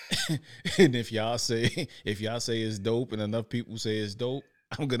if y'all say it's dope, and enough people say it's dope,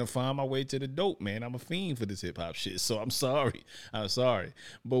 I'm going to find my way to the dope, man. I'm a fiend for this hip-hop shit, so I'm sorry.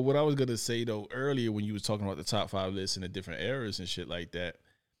 But what I was going to say, though, earlier when you was talking about the top 5 lists and the different eras and shit like that,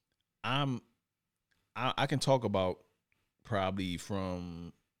 I can talk about probably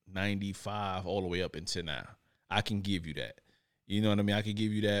from 95 all the way up until now. I can give you that. You know what I mean? I can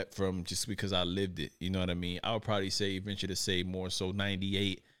give you that from just because I lived it. You know what I mean? I would probably venture to say more so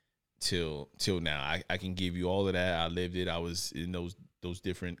 98 till now. I can give you all of that. I lived it. I was in those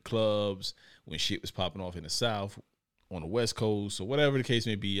different clubs when shit was popping off in the South, on the West Coast, or whatever the case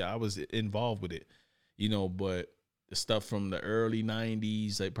may be. I was involved with it, but the stuff from the early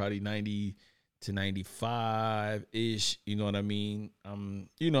 90s, like probably 90 to 95-ish, you know what I mean? I'm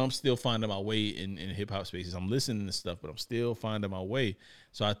still finding my way in hip-hop spaces. I'm listening to stuff, but I'm still finding my way.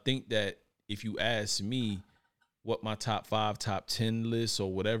 So I think that if you ask me what my top 5, top 10 list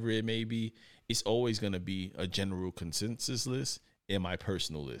or whatever it may be, it's always going to be a general consensus list and my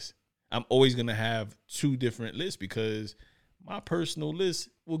personal list. I'm always going to have 2 different lists because my personal list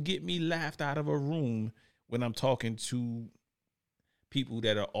will get me laughed out of a room when I'm talking to people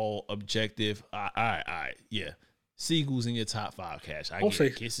that are all objective. All right, yeah. Seagulls in your top 5, Cash. I won't say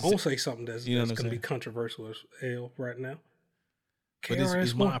something that's going to be controversial as hell right now. But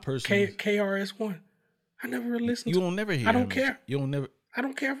it's my personal. KRS-One. I never really listened to it. You don't never hear. I don't care. You don't never. I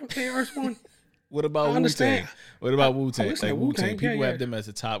don't care for KRS-One. What about Wu-Tang? What about Wu-Tang? Like Wu-Tang. People have them as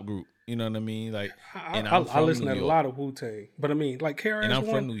a top group. You know what I mean? Like, I listen to a lot of Wu-Tang, but I mean, like KRS-One. And I'm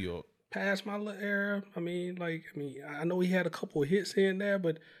from New York. Past my little era. I mean, I know he had a couple of hits in there,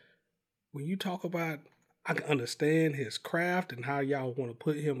 but when you talk about, I can understand his craft and how y'all want to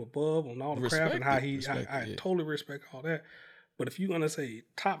put him above on all the craft and how I totally respect all that. But if you're gonna say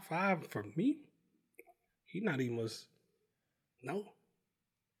top 5 for me, he not even was. No.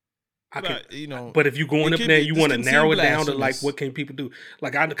 But if you're going up there, you want to narrow it down to like, what can people do?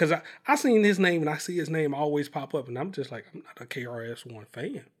 Like, because I seen his name and I see his name always pop up, and I'm just like, I'm not a KRS-One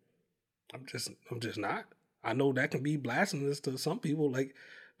fan. I'm just not. I know that can be blasphemous to some people, like,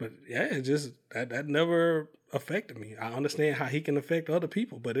 but yeah, it just that never affected me. I understand how he can affect other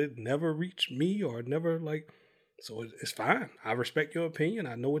people, but it never reached me or never like. So it's fine. I respect your opinion.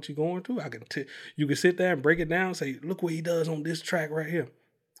 I know what you're going through. You can sit there and break it down and say, look what he does on this track right here.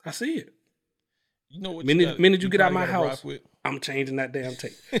 I see it. You know what? Minute you get out of my house, I'm changing that damn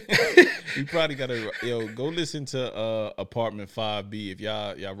tape. You probably gotta go listen to Apartment 5B. If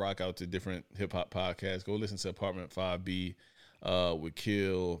y'all rock out to different hip hop podcasts, go listen to Apartment 5B with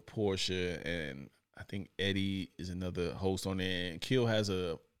Kill, Portia, and I think Eddie is another host on there. And Kill has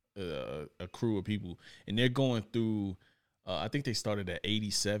a crew of people, and they're going through. I think they started at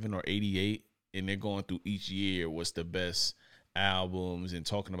 87 or 88, and they're going through each year what's the best albums and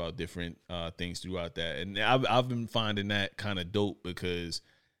talking about different things throughout that. And I've been finding that kind of dope because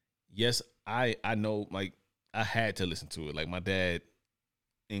yes, I know, like, I had to listen to it. Like, my dad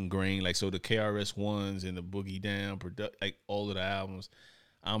ingrained, like, so the KRS-Ones and the Boogie Down like all of the albums,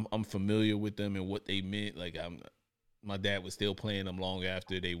 I'm familiar with them and what they meant. Like, my dad was still playing them long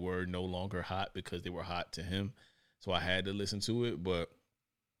after they were no longer hot because they were hot to him. So I had to listen to it, but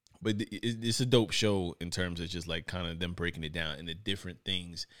it's a dope show in terms of just like kind of them breaking it down and the different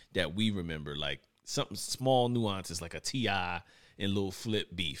things that we remember, like something small nuances like a T.I. and Lil Flip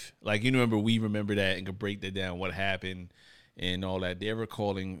beef. Like, you remember that and could break that down, what happened and all that. They're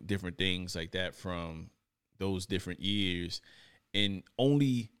recalling different things like that from those different years. And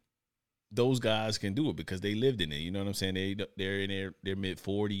only those guys can do it because they lived in it. You know what I'm saying? They're in their mid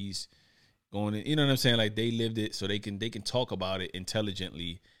 40s, going in, you know what I'm saying? Like they lived it, so they can talk about it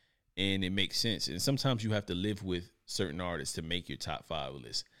intelligently, and it makes sense. And sometimes you have to live with certain artists to make your top 5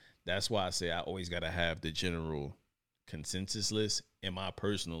 list. That's why I say I always got to have the general consensus list and my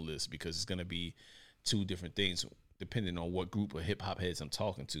personal list, because it's gonna be 2 different things depending on what group of hip hop heads I'm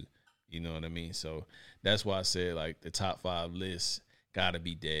talking to. You know what I mean? So that's why I said like the top 5 lists gotta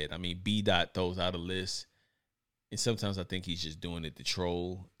be dead. I mean, B Dot throws out a list, and sometimes I think he's just doing it to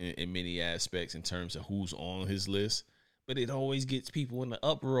troll in many aspects in terms of who's on his list. But it always gets people in the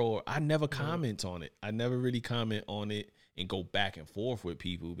uproar. I never comment on it. I never really comment on it and go back and forth with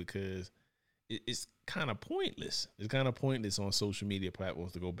people because it's kind of pointless. It's kind of pointless on social media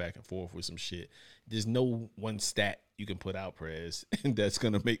platforms to go back and forth with some shit. There's no one stat you can put out, Prez, that's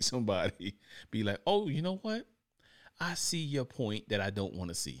going to make somebody be like, oh, you know what? I see your point that I don't want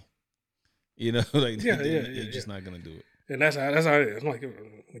to see. You know, like you're just not going to do it. And that's how it is. I'm like,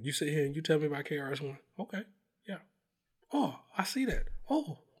 when you sit here and you tell me about KRS-One, okay, yeah. Oh, I see that.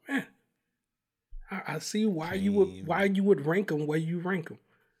 Oh, man. I see why you would rank them where you rank them.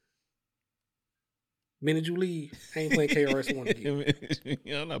 Minute you leave, I ain't playing KRS-One again.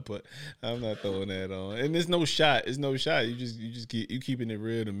 I'm not throwing that on. And there's no shot. It's no shot. You keeping it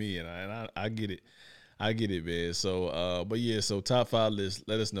real to me, and I get it. I get it, man. So, but yeah. So top 5 lists.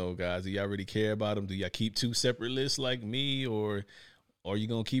 Let us know, guys. Do y'all really care about them? Do y'all keep 2 separate lists like me, or are you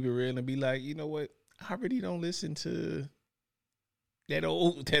gonna keep it real and be like, you know what? I really don't listen to that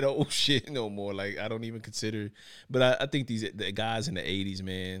old shit no more. Like I don't even consider. But I think the guys in the 80s,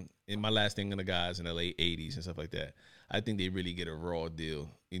 man. And my last thing on the guys in the late 80s and stuff like that, I think they really get a raw deal.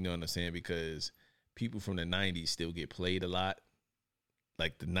 You know what I'm saying? Because people from the 90s still get played a lot.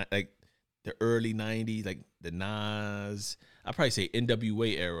 Like the early 90s, like the Nas, I probably say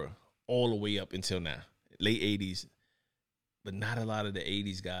NWA era, all the way up until now, late 80s. But not a lot of the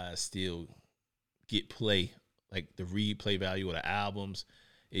 80s guys still get play, like the replay value of the albums.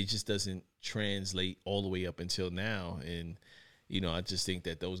 It just doesn't translate all the way up until now. And you know, I just think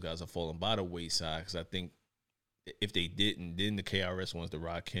that those guys are falling by the wayside, because I think if they didn't, then the KRS ones, the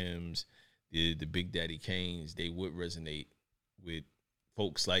Rakims, the Big Daddy Kanes, they would resonate with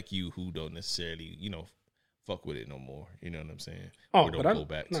folks like you who don't necessarily, you know, fuck with it no more. You know what I'm saying? Oh, or don't but go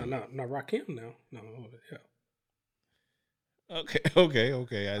back to no, Rakim now. No, yeah. Okay.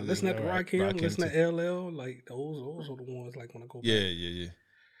 I listen to Rakim, listen to LL, like those are the ones like when I go back.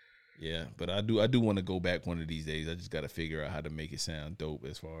 Yeah, but I do want to go back one of these days. I just got to figure out how to make it sound dope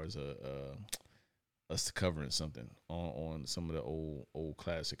as far as us covering something on some of the old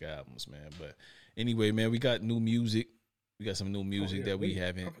classic albums, man. But anyway, man, we got new music. We got some new music that we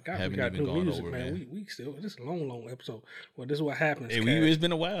haven't even gone over, man. We still, this is a long episode. Well, this is what happens. It's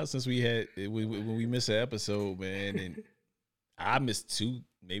been a while since we had when we missed an episode, man, and I missed 2,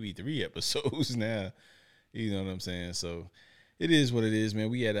 maybe 3 episodes now. You know what I'm saying? So it is what it is, man.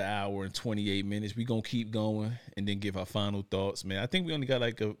 We had 1 hour and 28 minutes. We gonna keep going and then give our final thoughts, man. I think we only got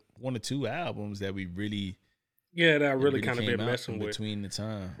like 1 or 2 albums that we really, that I really kind of been messing with between the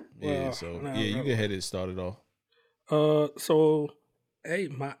time. Well, you go ahead and start it off. So, hey,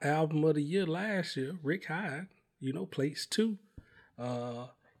 my album of the year last year, Rick Hyde, you know, Plates 2.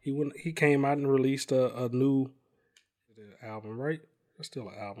 He came out and released a new album, right? That's still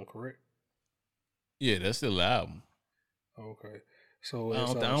an album, correct? Yeah, that's still an album. Okay, so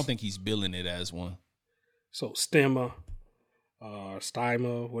I don't think he's billing it as one. So Stemma,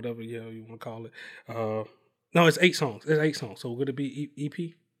 Styma, whatever you want to call it. No, it's 8 songs. It's 8 songs. So would it be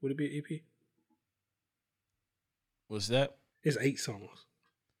EP? Would it be an EP? What's that? It's 8 songs.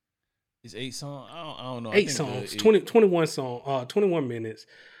 It's 8 songs. I don't know. 8 songs. 21 song. 21 minutes.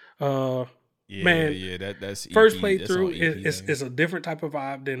 That's EP. First playthrough is a different type of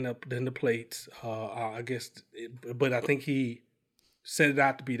vibe than the plates. I guess, but I think he set it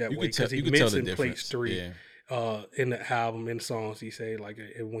out to be that way because he mentioned Plates 3 in the album, in the songs. He said like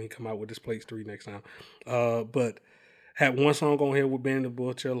when he come out with this Plates 3 next time. But had one song on here with Benny the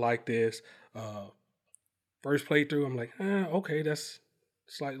Butcher like this. First playthrough, I'm like, okay, that's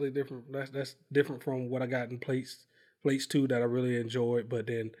slightly different. That's different from what I got in Plates 2 that I really enjoyed. But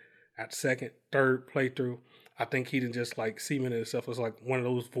then at second, third playthrough, I think he didn't just like cemented himself as like one of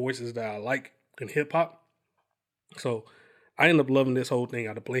those voices that I like in hip hop. So I ended up loving this whole thing.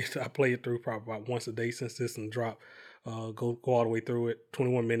 I play it through probably about once a day since this and drop. Go all the way through it.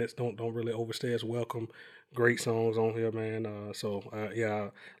 21 minutes. Don't really overstay its welcome. Great songs on here, man.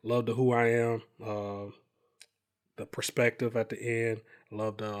 I love the Who I Am. The Perspective at the end.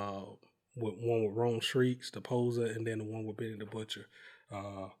 Loved one with Rome Shrieks, The Poser, and then the one with Benny the Butcher.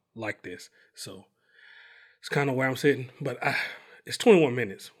 like this. So it's kind of where I'm sitting. But it's 21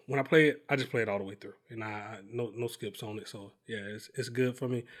 minutes. When I play it, I just play it all the way through, and I no skips on it. So yeah, it's good for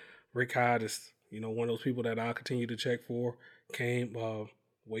me. Rick Hyde is one of those people that I'll continue to check for. Came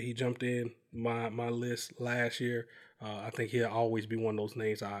where he jumped in my list last year. I think he'll always be one of those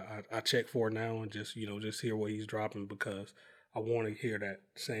names I check for now, and just hear what he's dropping, because I want to hear that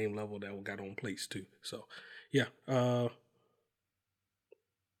same level that we got on plates too. So yeah,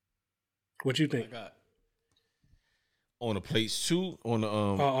 what you think? On the plates too, on the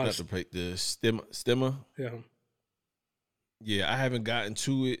not the plate, the stemmer. Yeah. Yeah, I haven't gotten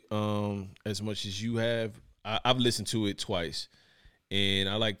to it as much as you have. I've listened to it twice, and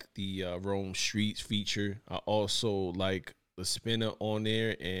I like the Rome Streets feature. I also like the Spinner on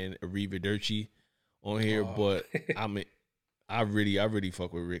there and Arrivederci on here. But I really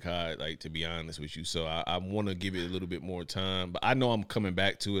fuck with Rick Hyde, like, to be honest with you. So I want to give it a little bit more time. But I know I'm coming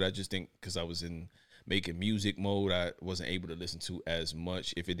back to it. I just think because I was in making music mode, I wasn't able to listen to as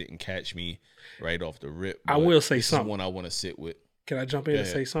much if it didn't catch me right off the rip. But I will say this something. is one I want to sit with. Can I jump in and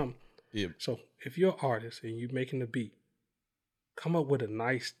say something? Yeah. So if you're an artist and you're making the beat, come up with a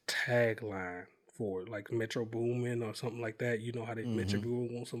nice tagline for it, like Metro Boomin or something like that. You know how they Metro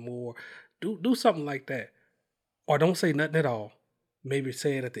Boomin want some more. Do something like that. Or don't say nothing at all. Maybe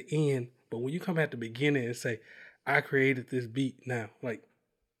say it at the end. But when you come at the beginning and say, I created this beat now, like,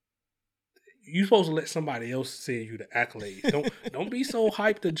 you're supposed to let somebody else send you the accolades. Don't be so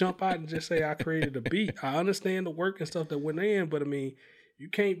hyped to jump out and just say I created a beat. I understand the work and stuff that went in, but I mean, you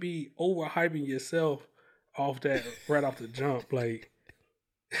can't be overhyping yourself off that right off the jump. Like,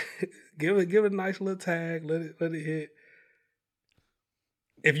 give it a nice little tag. Let it hit.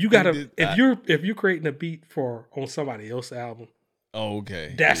 If you're creating a beat on somebody else's album,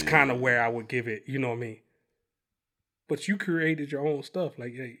 okay, that's kind of where I would give it. You know what I mean? But you created your own stuff.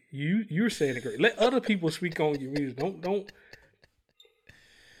 Like, hey, you're saying it great. Let other people speak on your music. Don't.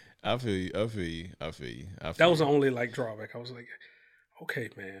 I feel you. That was the only drawback. I was like, okay,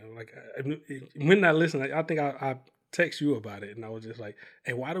 man. Like, when I listened, I think I text you about it, and I was just like,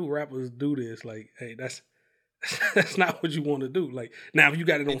 hey, why do rappers do this? Like, hey, that's not what you want to do. Like, now if you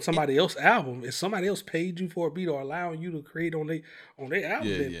got it on somebody else's album, if somebody else paid you for a beat or allowing you to create on their album,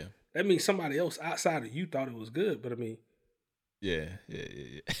 then that means somebody else outside of you thought it was good. But I mean, yeah.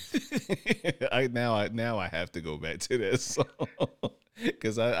 Now I have to go back to that song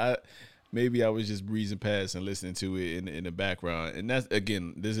because I maybe I was just breezing past and listening to it in the background. And that's,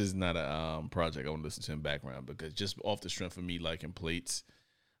 again, this is not a project I want to listen to in the background, because just off the strength of me liking plates,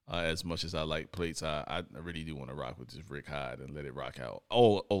 as much as I like plates, I really do want to rock with this Rick Hyde and let it rock out.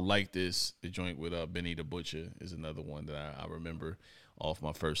 Like this, the joint with Benny the Butcher is another one that I remember off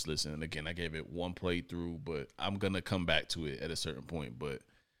my first listen. And again, I gave it one playthrough, but I'm going to come back to it at a certain point. But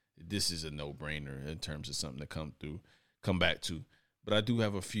this is a no-brainer in terms of something to come back to. But I do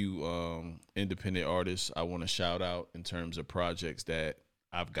have a few independent artists I want to shout out in terms of projects that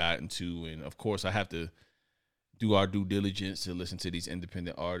I've gotten to. And, of course, I have to do our due diligence to listen to these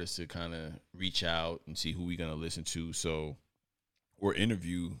independent artists to kind of reach out and see who we're going to listen to. So, or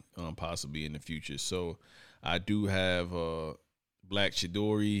interview possibly in the future. So I do have Black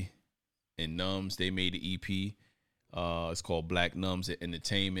Chidori and Numbs. They made an EP. It's called Black Numbs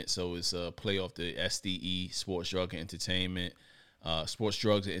Entertainment. So it's a play off the SDE, Sports, Drug, and Entertainment. Sports,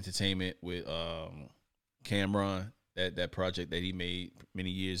 Drugs, and Entertainment with Cameron, that project that he made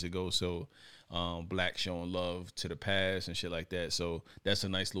many years ago. So Black showing love to the past and shit like that. So that's a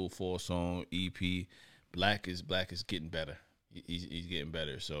nice little 4-song EP. Black is getting better. He's getting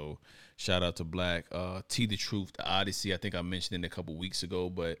better. So shout out to Black. T the Truth, The Odyssey. I think I mentioned it a couple weeks ago,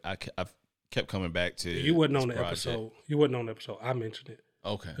 but I've kept coming back to. You wasn't on the episode. You wasn't on the episode. I mentioned it.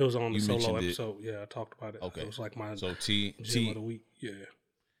 Okay. It was on the solo episode. Yeah, I talked about it. Okay. It was like my T of the week. Yeah.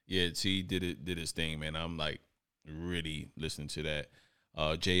 Yeah, T did his thing, man. I'm like really listening to that.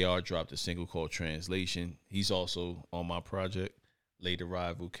 JR dropped a single called Translation. He's also on my project. Late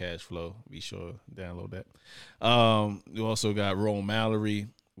Arrival, Cash Flow. Be sure to download that. You also got Rome Mallory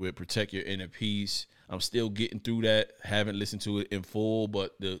with Protect Your Inner Peace. I'm still getting through that. Haven't listened to it in full,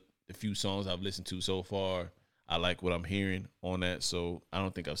 but the few songs I've listened to so far, I like what I'm hearing on that. So I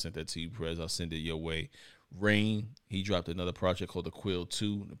don't think I've sent that to you, Perez. I'll send it your way. Rain, he dropped another project called The Quill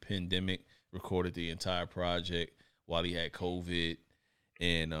 2, The Pandemic. Recorded the entire project while he had COVID.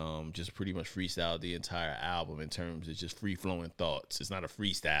 And just pretty much freestyled the entire album in terms of just free-flowing thoughts. It's not a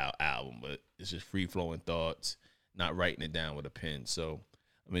freestyle album, but it's just free-flowing thoughts, not writing it down with a pen. So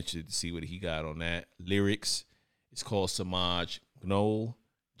I'm interested to see what he got on that. Lyrics, it's called Samaj Gnol,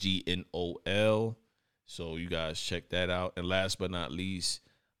 Gnol. So you guys check that out. And last but not least,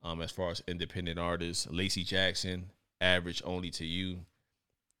 as far as independent artists, Lacey Jackson, Average Only to You.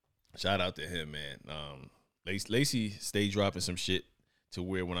 Shout out to him, man. Lacey stayed dropping some shit to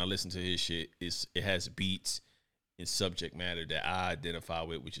where when I listen to his shit, it has beats and subject matter that I identify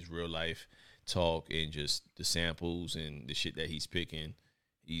with, which is real life talk and just the samples and the shit that he's picking.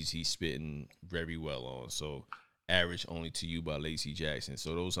 He's spitting very well on. So Average Only to You by Lacey Jackson.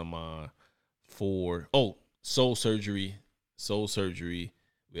 So those are my 4. Oh, Soul Surgery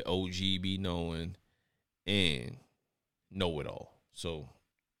with OGB Knowing and Know It All. So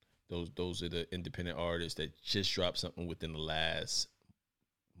those are the independent artists that just dropped something within the last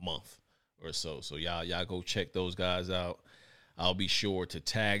month or so. So y'all go check those guys out. I'll be sure to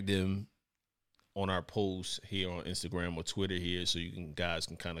tag them on our posts here on Instagram or Twitter here, so guys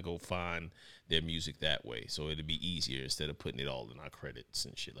can kind of go find their music that way. So it'll be easier instead of putting it all in our credits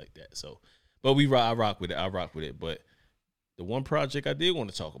and shit like that. So, but I rock with it. But the one project I did want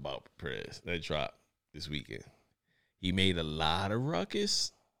to talk about, Perez, that dropped this weekend. He made a lot of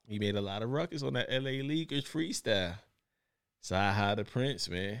ruckus. On that LA Leakers freestyle. Sci-Hi the Prince,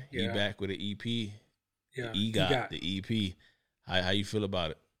 man. Yeah. He back with an EP. Yeah, the EP. How you feel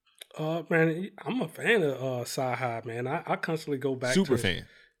about it? Man, I'm a fan of Sci-Hi, man. I constantly go back Super fan.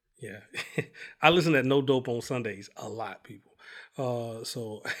 Yeah. I listen to No Dope on Sundays a lot, people.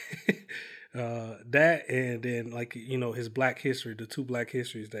 So that, and then, like, you know, his Black History, the 2 Black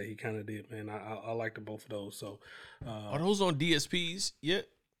Histories that he kind of did, man. I like the both of those. So are those on DSPs yet?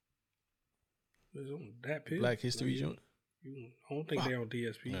 On that pill. Black History joint? I don't think they're on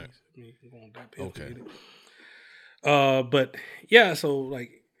DSPs. Right. I mean, you can go on that pill. Okay. But yeah, so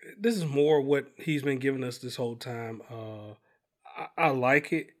like, this is more what he's been giving us this whole time. I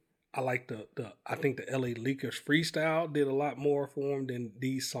like it. I think the LA Leakers freestyle did a lot more for him than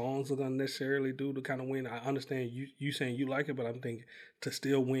these songs are gonna necessarily do to kind of win. I understand you saying you like it, but I'm thinking to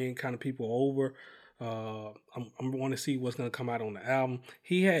still win kind of people over. I'm want to see what's gonna come out on the album.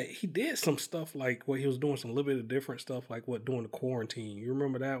 He did some stuff like he was doing some little bit of different stuff, like during the quarantine. You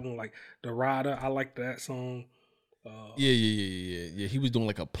remember that one, like The Rider? I liked that song. Yeah. He was doing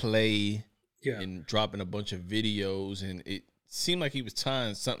like a play, and dropping a bunch of videos, and it seemed like he was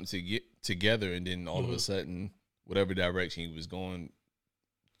tying something to get together, and then all of a sudden, whatever direction he was going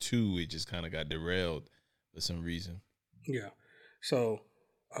to, it just kind of got derailed for some reason. Yeah. So,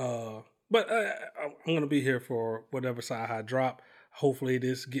 but I'm gonna be here for whatever Sci-Hi drop. Hopefully,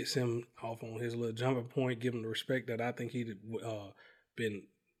 this gets him off on his little jumping point, give him the respect that I think he'd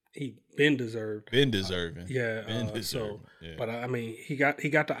been deserved. Been deserving. But I mean, he got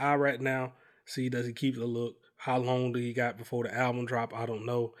the eye right now. See, does he keep the look? How long do he got before the album drop? I don't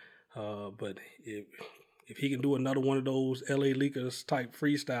know. But if he can do another one of those LA Leakers type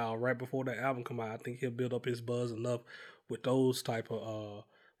freestyle right before the album come out, I think he'll build up his buzz enough with those type of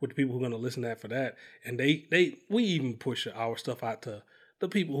with the people who are gonna listen to that for that. And we even push our stuff out to the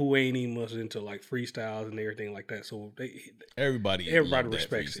people who ain't even much into like freestyles and everything like that. So everybody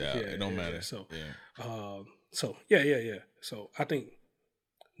respects it. Yeah, it don't matter. So yeah. So I think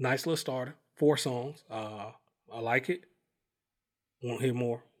nice little starter. 4 songs. I like it. Want to hear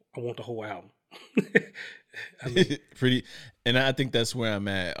more? I want the whole album. I mean, pretty, and I think that's where I'm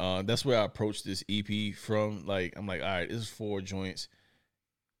at. That's where I approached this EP from. Like, I'm like, all right, this is 4 joints.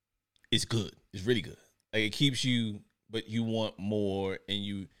 It's good. It's really good. Like, it keeps you, but you want more,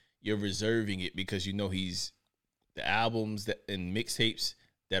 and you're reserving it because you know the albums that and mixtapes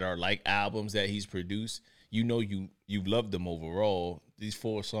that are like albums that he's produced. You know you've loved them overall. These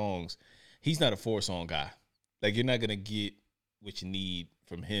 4 songs, he's not a 4-song guy. Like, you're not gonna get what you need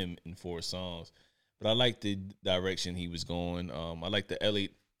from him in 4 songs. But I like the direction he was going. I like the LA,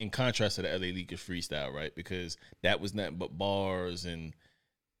 in contrast to the LA Leakers freestyle, right? Because that was nothing but bars and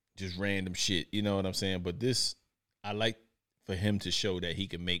just random shit. You know what I'm saying? But this, I like for him to show that he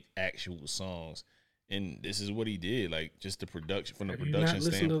can make actual songs. And this is what he did. Like, just the production, from the production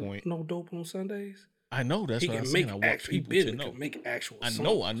standpoint. To No Dope on Sundays? I know, that's what I'm saying. I want people to know. Make actual songs.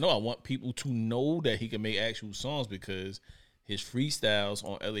 I know. I want people to know that he can make actual songs because his freestyles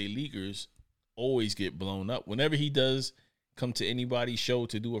on LA Leakers always get blown up. Whenever he does come to anybody's show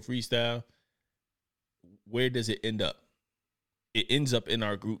to do a freestyle, where does it end up? It ends up in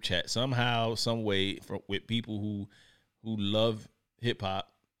our group chat somehow, some way, with people who love hip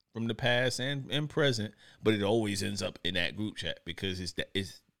hop from the past and present, but it always ends up in that group chat because it's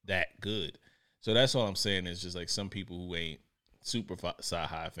that good. So that's all I'm saying is just like some people who ain't super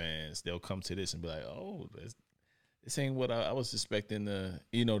Sci-Hi fans, they'll come to this and be like, oh, this ain't what I was expecting the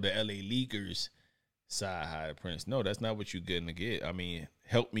LA Leakers Sci-Hi the Prince. No, that's not what you're going to get. I mean,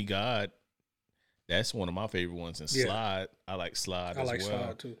 Help Me God, That's one of my favorite ones. And Slide, I like Slide as well.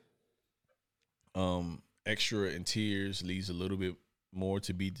 Slide too. Extra and Tears leaves a little bit more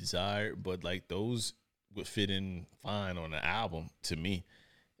to be desired, but like those would fit in fine on the album to me.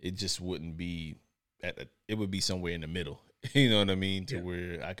 It just wouldn't be it would be somewhere in the middle. You know what I mean? To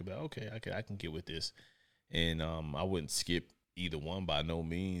where I could be okay, I can get with this. And I wouldn't skip either one by no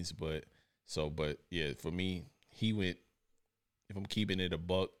means, but yeah, for me, he went, if I'm keeping it a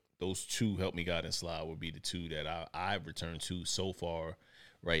buck, those two, Help Me God and Slide, would be the two that I've returned to so far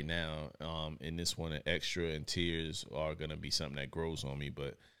right now. In this one, Extra and Tears are gonna be something that grows on me,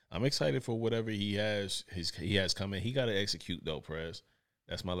 but I'm excited for whatever he has coming. He gotta execute though, Prez.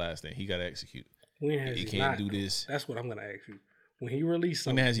 That's my last thing. He gotta execute. When has he he can't not, do this. That's what I'm gonna ask you. When he released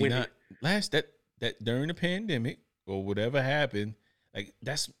something, when has he not? That during the pandemic or whatever happened, like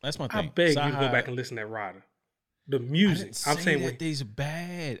that's my thing. I beg you to go back and listen to that Rider. The music. I'm saying that they's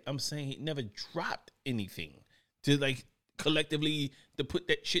bad. I'm saying he never dropped anything to like collectively to put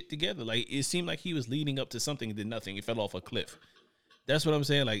that shit together. Like it seemed like he was leading up to something and did nothing. It fell off a cliff. That's what I'm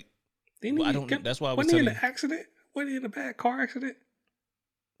saying. Like that's why I was telling you. Wasn't he in an accident? Wasn't he in a bad car accident?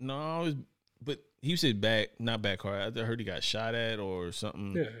 No, but he said not bad car. I heard he got shot at or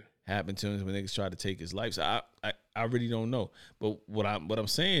something happened to him when niggas tried to take his life. So I really don't know. But what I'm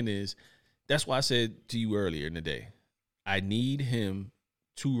saying is, that's why I said to you earlier in the day, I need him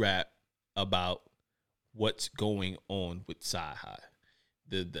to rap about what's going on with Sci-Hi.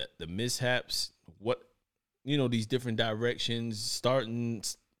 The mishaps, what, these different directions, starting,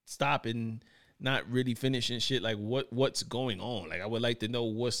 stopping, not really finishing shit. Like what's going on? Like I would like to know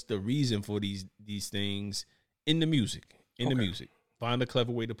what's the reason for these things in the music. The music. Find a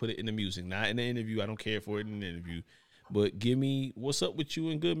clever way to put it in the music. Not in the interview. I don't care for it in the interview. But give me what's up with you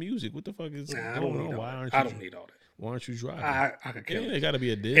and good music. What the fuck is going on? I don't need all that. Why aren't you driving? I could care. It got to be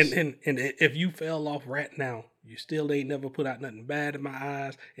a diss. And if you fell off right now, you still ain't never put out nothing bad in my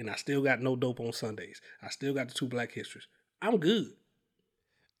eyes, and I still got No Dope on Sundays. I still got the 2 Black Histories. I'm good.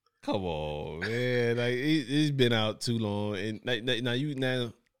 Come on, man. Like it's been out too long, and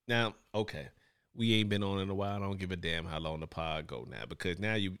now okay. We ain't been on in a while. I don't give a damn how long the pod go now, because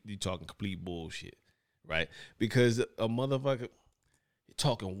now you talking complete bullshit, right? Because a motherfucker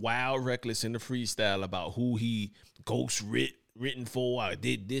talking wild, reckless in the freestyle about who he ghost written for. I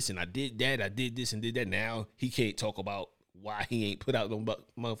did this and I did that. I did this and did that. Now he can't talk about why he ain't put out no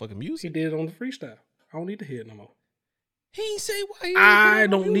motherfucking music. He did it on the freestyle. I don't need to hear it no more. He ain't say why. He ain't I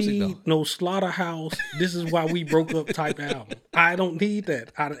don't need no Slaughterhouse. This is why we broke up type album. I don't need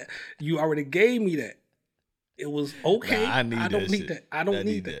that. You already gave me that. It was okay. Nah, I don't need that. I don't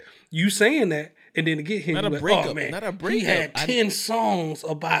need that. You saying that, and then to get him, not a breakup. Not a breakup. He had 10 songs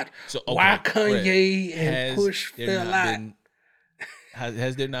about why Kanye and Push fell out.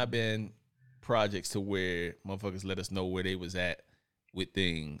 Has there not been projects to where motherfuckers let us know where they was at with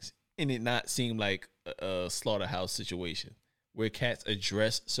things, and it not seem like a Slaughterhouse situation where cats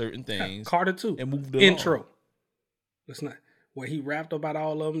address certain things? Carter 2 and moved intro. That's not where he rapped about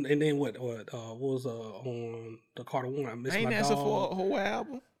all of them, and then what was on the Carter 1? I ain't asking for a whole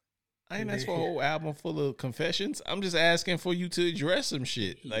album. I ain't asking for a whole album full of confessions. I'm just asking for you to address some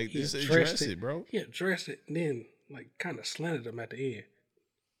shit. Like, just address it, bro. He addressed it, and then like kind of slanted him at the end.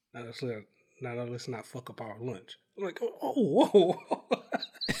 Now let's not fuck up our lunch. I'm like, whoa.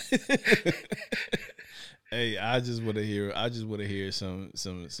 Hey, I just want to hear some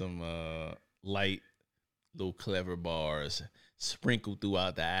light, little clever bars sprinkled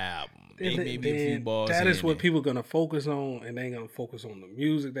throughout the album. Maybe a few bars. That is what people are gonna focus on, and they ain't gonna focus on the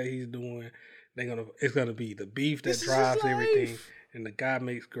music that he's doing. It's gonna be the beef that drives everything. And the guy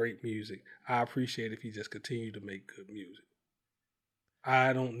makes great music. I appreciate if he just continue to make good music.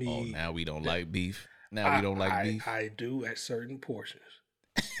 I don't need. Oh, now we don't like beef. Now we don't like beef. I do at certain portions.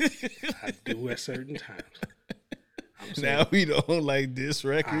 I do at certain times. Now we don't like this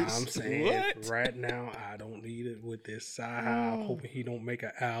records. I'm saying right now I don't need it with this Sci-Hi. I'm hoping he don't make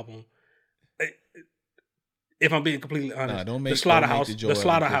an album. If I'm being completely honest, the Slaughterhouse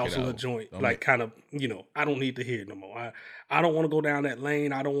little joint, kind of, I don't need to hear it no more. I don't want to go down that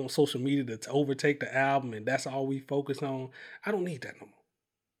lane. I don't want social media to overtake the album, and that's all we focus on. I don't need that no more.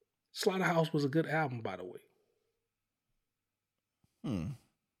 Slaughterhouse was a good album, by the way.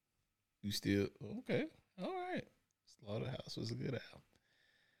 You still okay? All right. Slaughterhouse was a good album.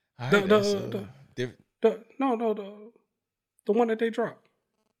 All right, the one that they dropped.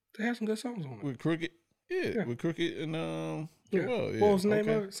 They had some good songs on it. With Crooked. Yeah, with Crooked and What was the name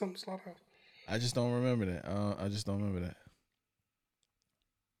of it? Something Slaughterhouse. I just don't remember that.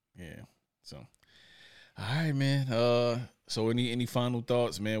 Yeah. So, all right, man. So any final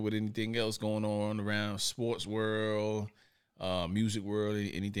thoughts, man, with anything else going on around sports world, music world,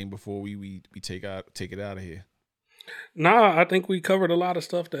 anything before we take it out of here? Nah, I think we covered a lot of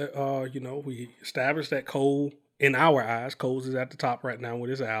stuff that we established that Cole, in our eyes, Cole's is at the top right now with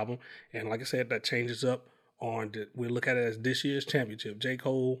his album. And like I said, that changes up we look at it as this year's championship. J.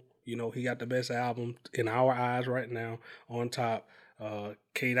 Cole, he got the best album in our eyes right now on top.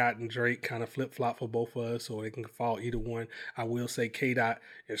 K-Dot and Drake kind of flip-flop for both of us, so it can fall either one. I will say K-Dot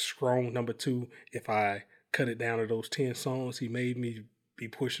is strong number 2. If I cut it down to those 10 songs, he made me be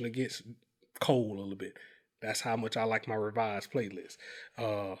pushing against Cole a little bit. That's how much I like my revised playlist.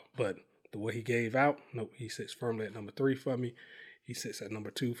 But the way he gave out, nope, he sits firmly at number 3 for me. He sits at number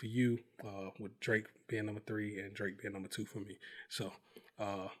 2 for you, with Drake being number 3 and Drake being number 2 for me. So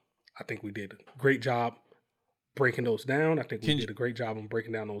I think we did a great job breaking those down. I think we did a great job on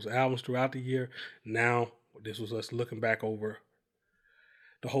breaking down those albums throughout the year. Now, this was us looking back over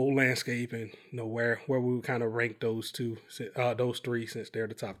the whole landscape and where we would kind of rank those 3 since they're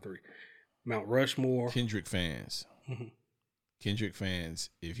the top 3. Mount Rushmore. Kendrick fans. Mm-hmm. Kendrick fans,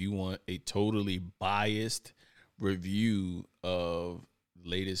 if you want a totally biased review of the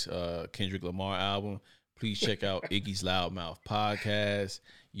latest Kendrick Lamar album, please check out Iggy's Loudmouth podcast.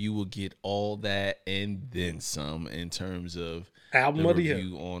 You will get all that and then some in terms of album of the year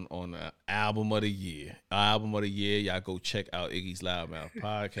on the album of the year. Album of the year, y'all go check out Iggy's Loudmouth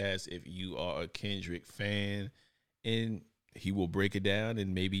podcast if you are a Kendrick fan, and he will break it down,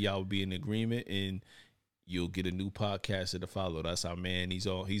 and maybe y'all will be in agreement, and you'll get a new podcaster to follow. That's our man. He's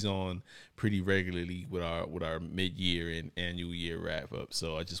on pretty regularly with our mid-year and annual year wrap up.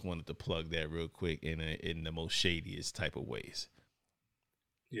 So I just wanted to plug that real quick in the most shadiest type of ways.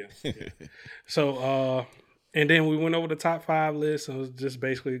 Yeah. So and then we went over the top 5 list. So it was just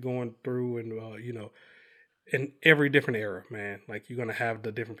basically going through and in every different era, man. Like, you're gonna have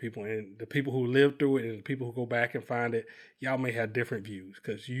the different people, and the people who lived through it and the people who go back and find it. Y'all may have different views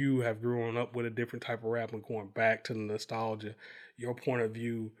because you have grown up with a different type of rap and going back to the nostalgia. Your point of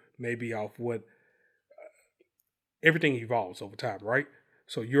view may be off what everything evolves over time, right?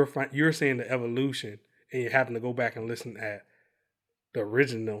 So you're seeing the evolution, and you're having to go back and listen at the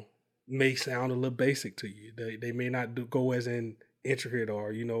original. May sound a little basic to you. They may not go as in intricate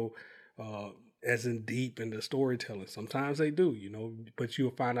or as in deep in the storytelling. Sometimes they do, but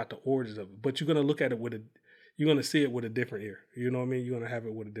you'll find out the origins of it. But you're gonna look at it you're gonna see it with a different ear. You know what I mean? You're gonna have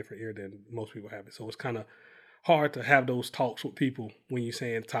it with a different ear than most people have it. So it's kind of hard to have those talks with people when you're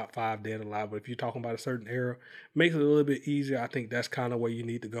saying top 5 dead or alive. But if you're talking about a certain era, makes it a little bit easier. I think that's kind of where you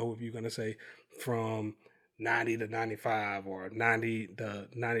need to go if you're gonna say from 90 to 95 or 90 to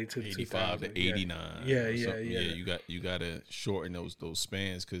 85 to 89. Yeah. You gotta shorten those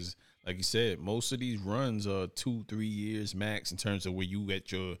spans, because like you said, most of these runs are 2-3 years max in terms of where you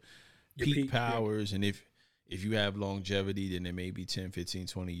get your peak powers. Yeah. And if you have longevity, then it may be 10, 15,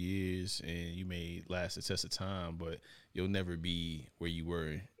 20 years, and you may last the test of time, but you'll never be where you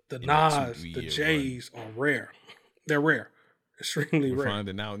were. The Nas, the J's are rare. They're rare. Extremely rare. We're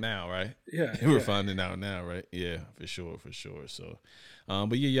finding out now, right? Yeah. We're finding out now, right? Yeah, for sure. So,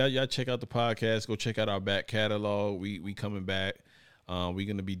 but yeah, y'all check out the podcast. Go check out our back catalog. We coming back. We're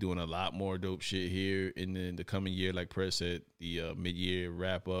going to be doing a lot more dope shit here in the coming year. Like Press said, the mid-year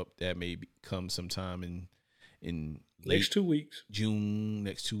wrap-up, that may come sometime in next 2 weeks. June,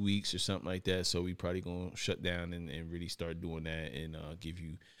 next 2 weeks or something like that. So we probably going to shut down and really start doing that and give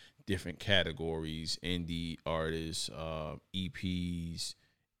you different categories, indie artists, EPs,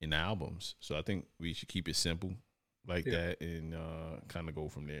 and albums. So I think we should keep it simple like that and kind of go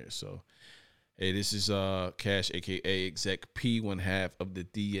from there. So, hey, this is Cash, a.k.a. Exec P, one half of the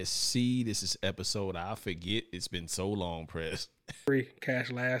DSC. This is episode, I forget. It's been so long, Press.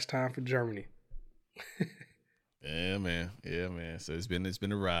 Cash last time for Germany. Yeah, man. So it's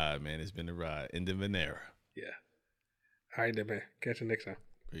been a ride, man. It's been a ride. End of an era. Yeah. All right, then, man. Catch you next time.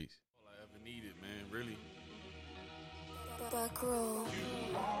 Peace. All I ever needed, man, really. Back row.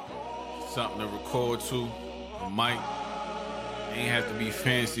 Something to record to, a mic. Ain't have to be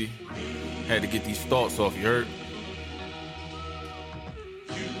fancy. Had to get these thoughts off, you heard?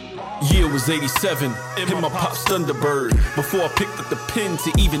 Year was 87, in my pop's Thunderbird. Before I picked up the pen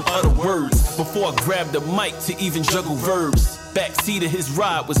to even utter words. Before I grabbed the mic to even juggle verbs. Backseat of his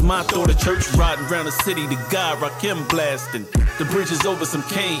ride was my thought of church. Riding around the city, the guy Rakim blasting. The bridges over some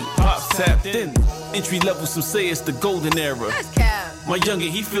cane, pops tapped in. Entry level, some say it's the golden era. My younger,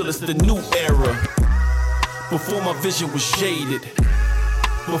 he feel it's the new era. Before my vision was shaded.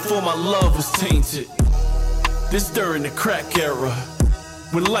 Before my love was tainted. This during the crack era.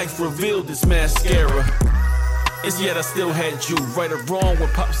 When life revealed its mascara. And yet I still had you. Right or wrong, when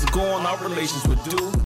pops is gone, our relations were due.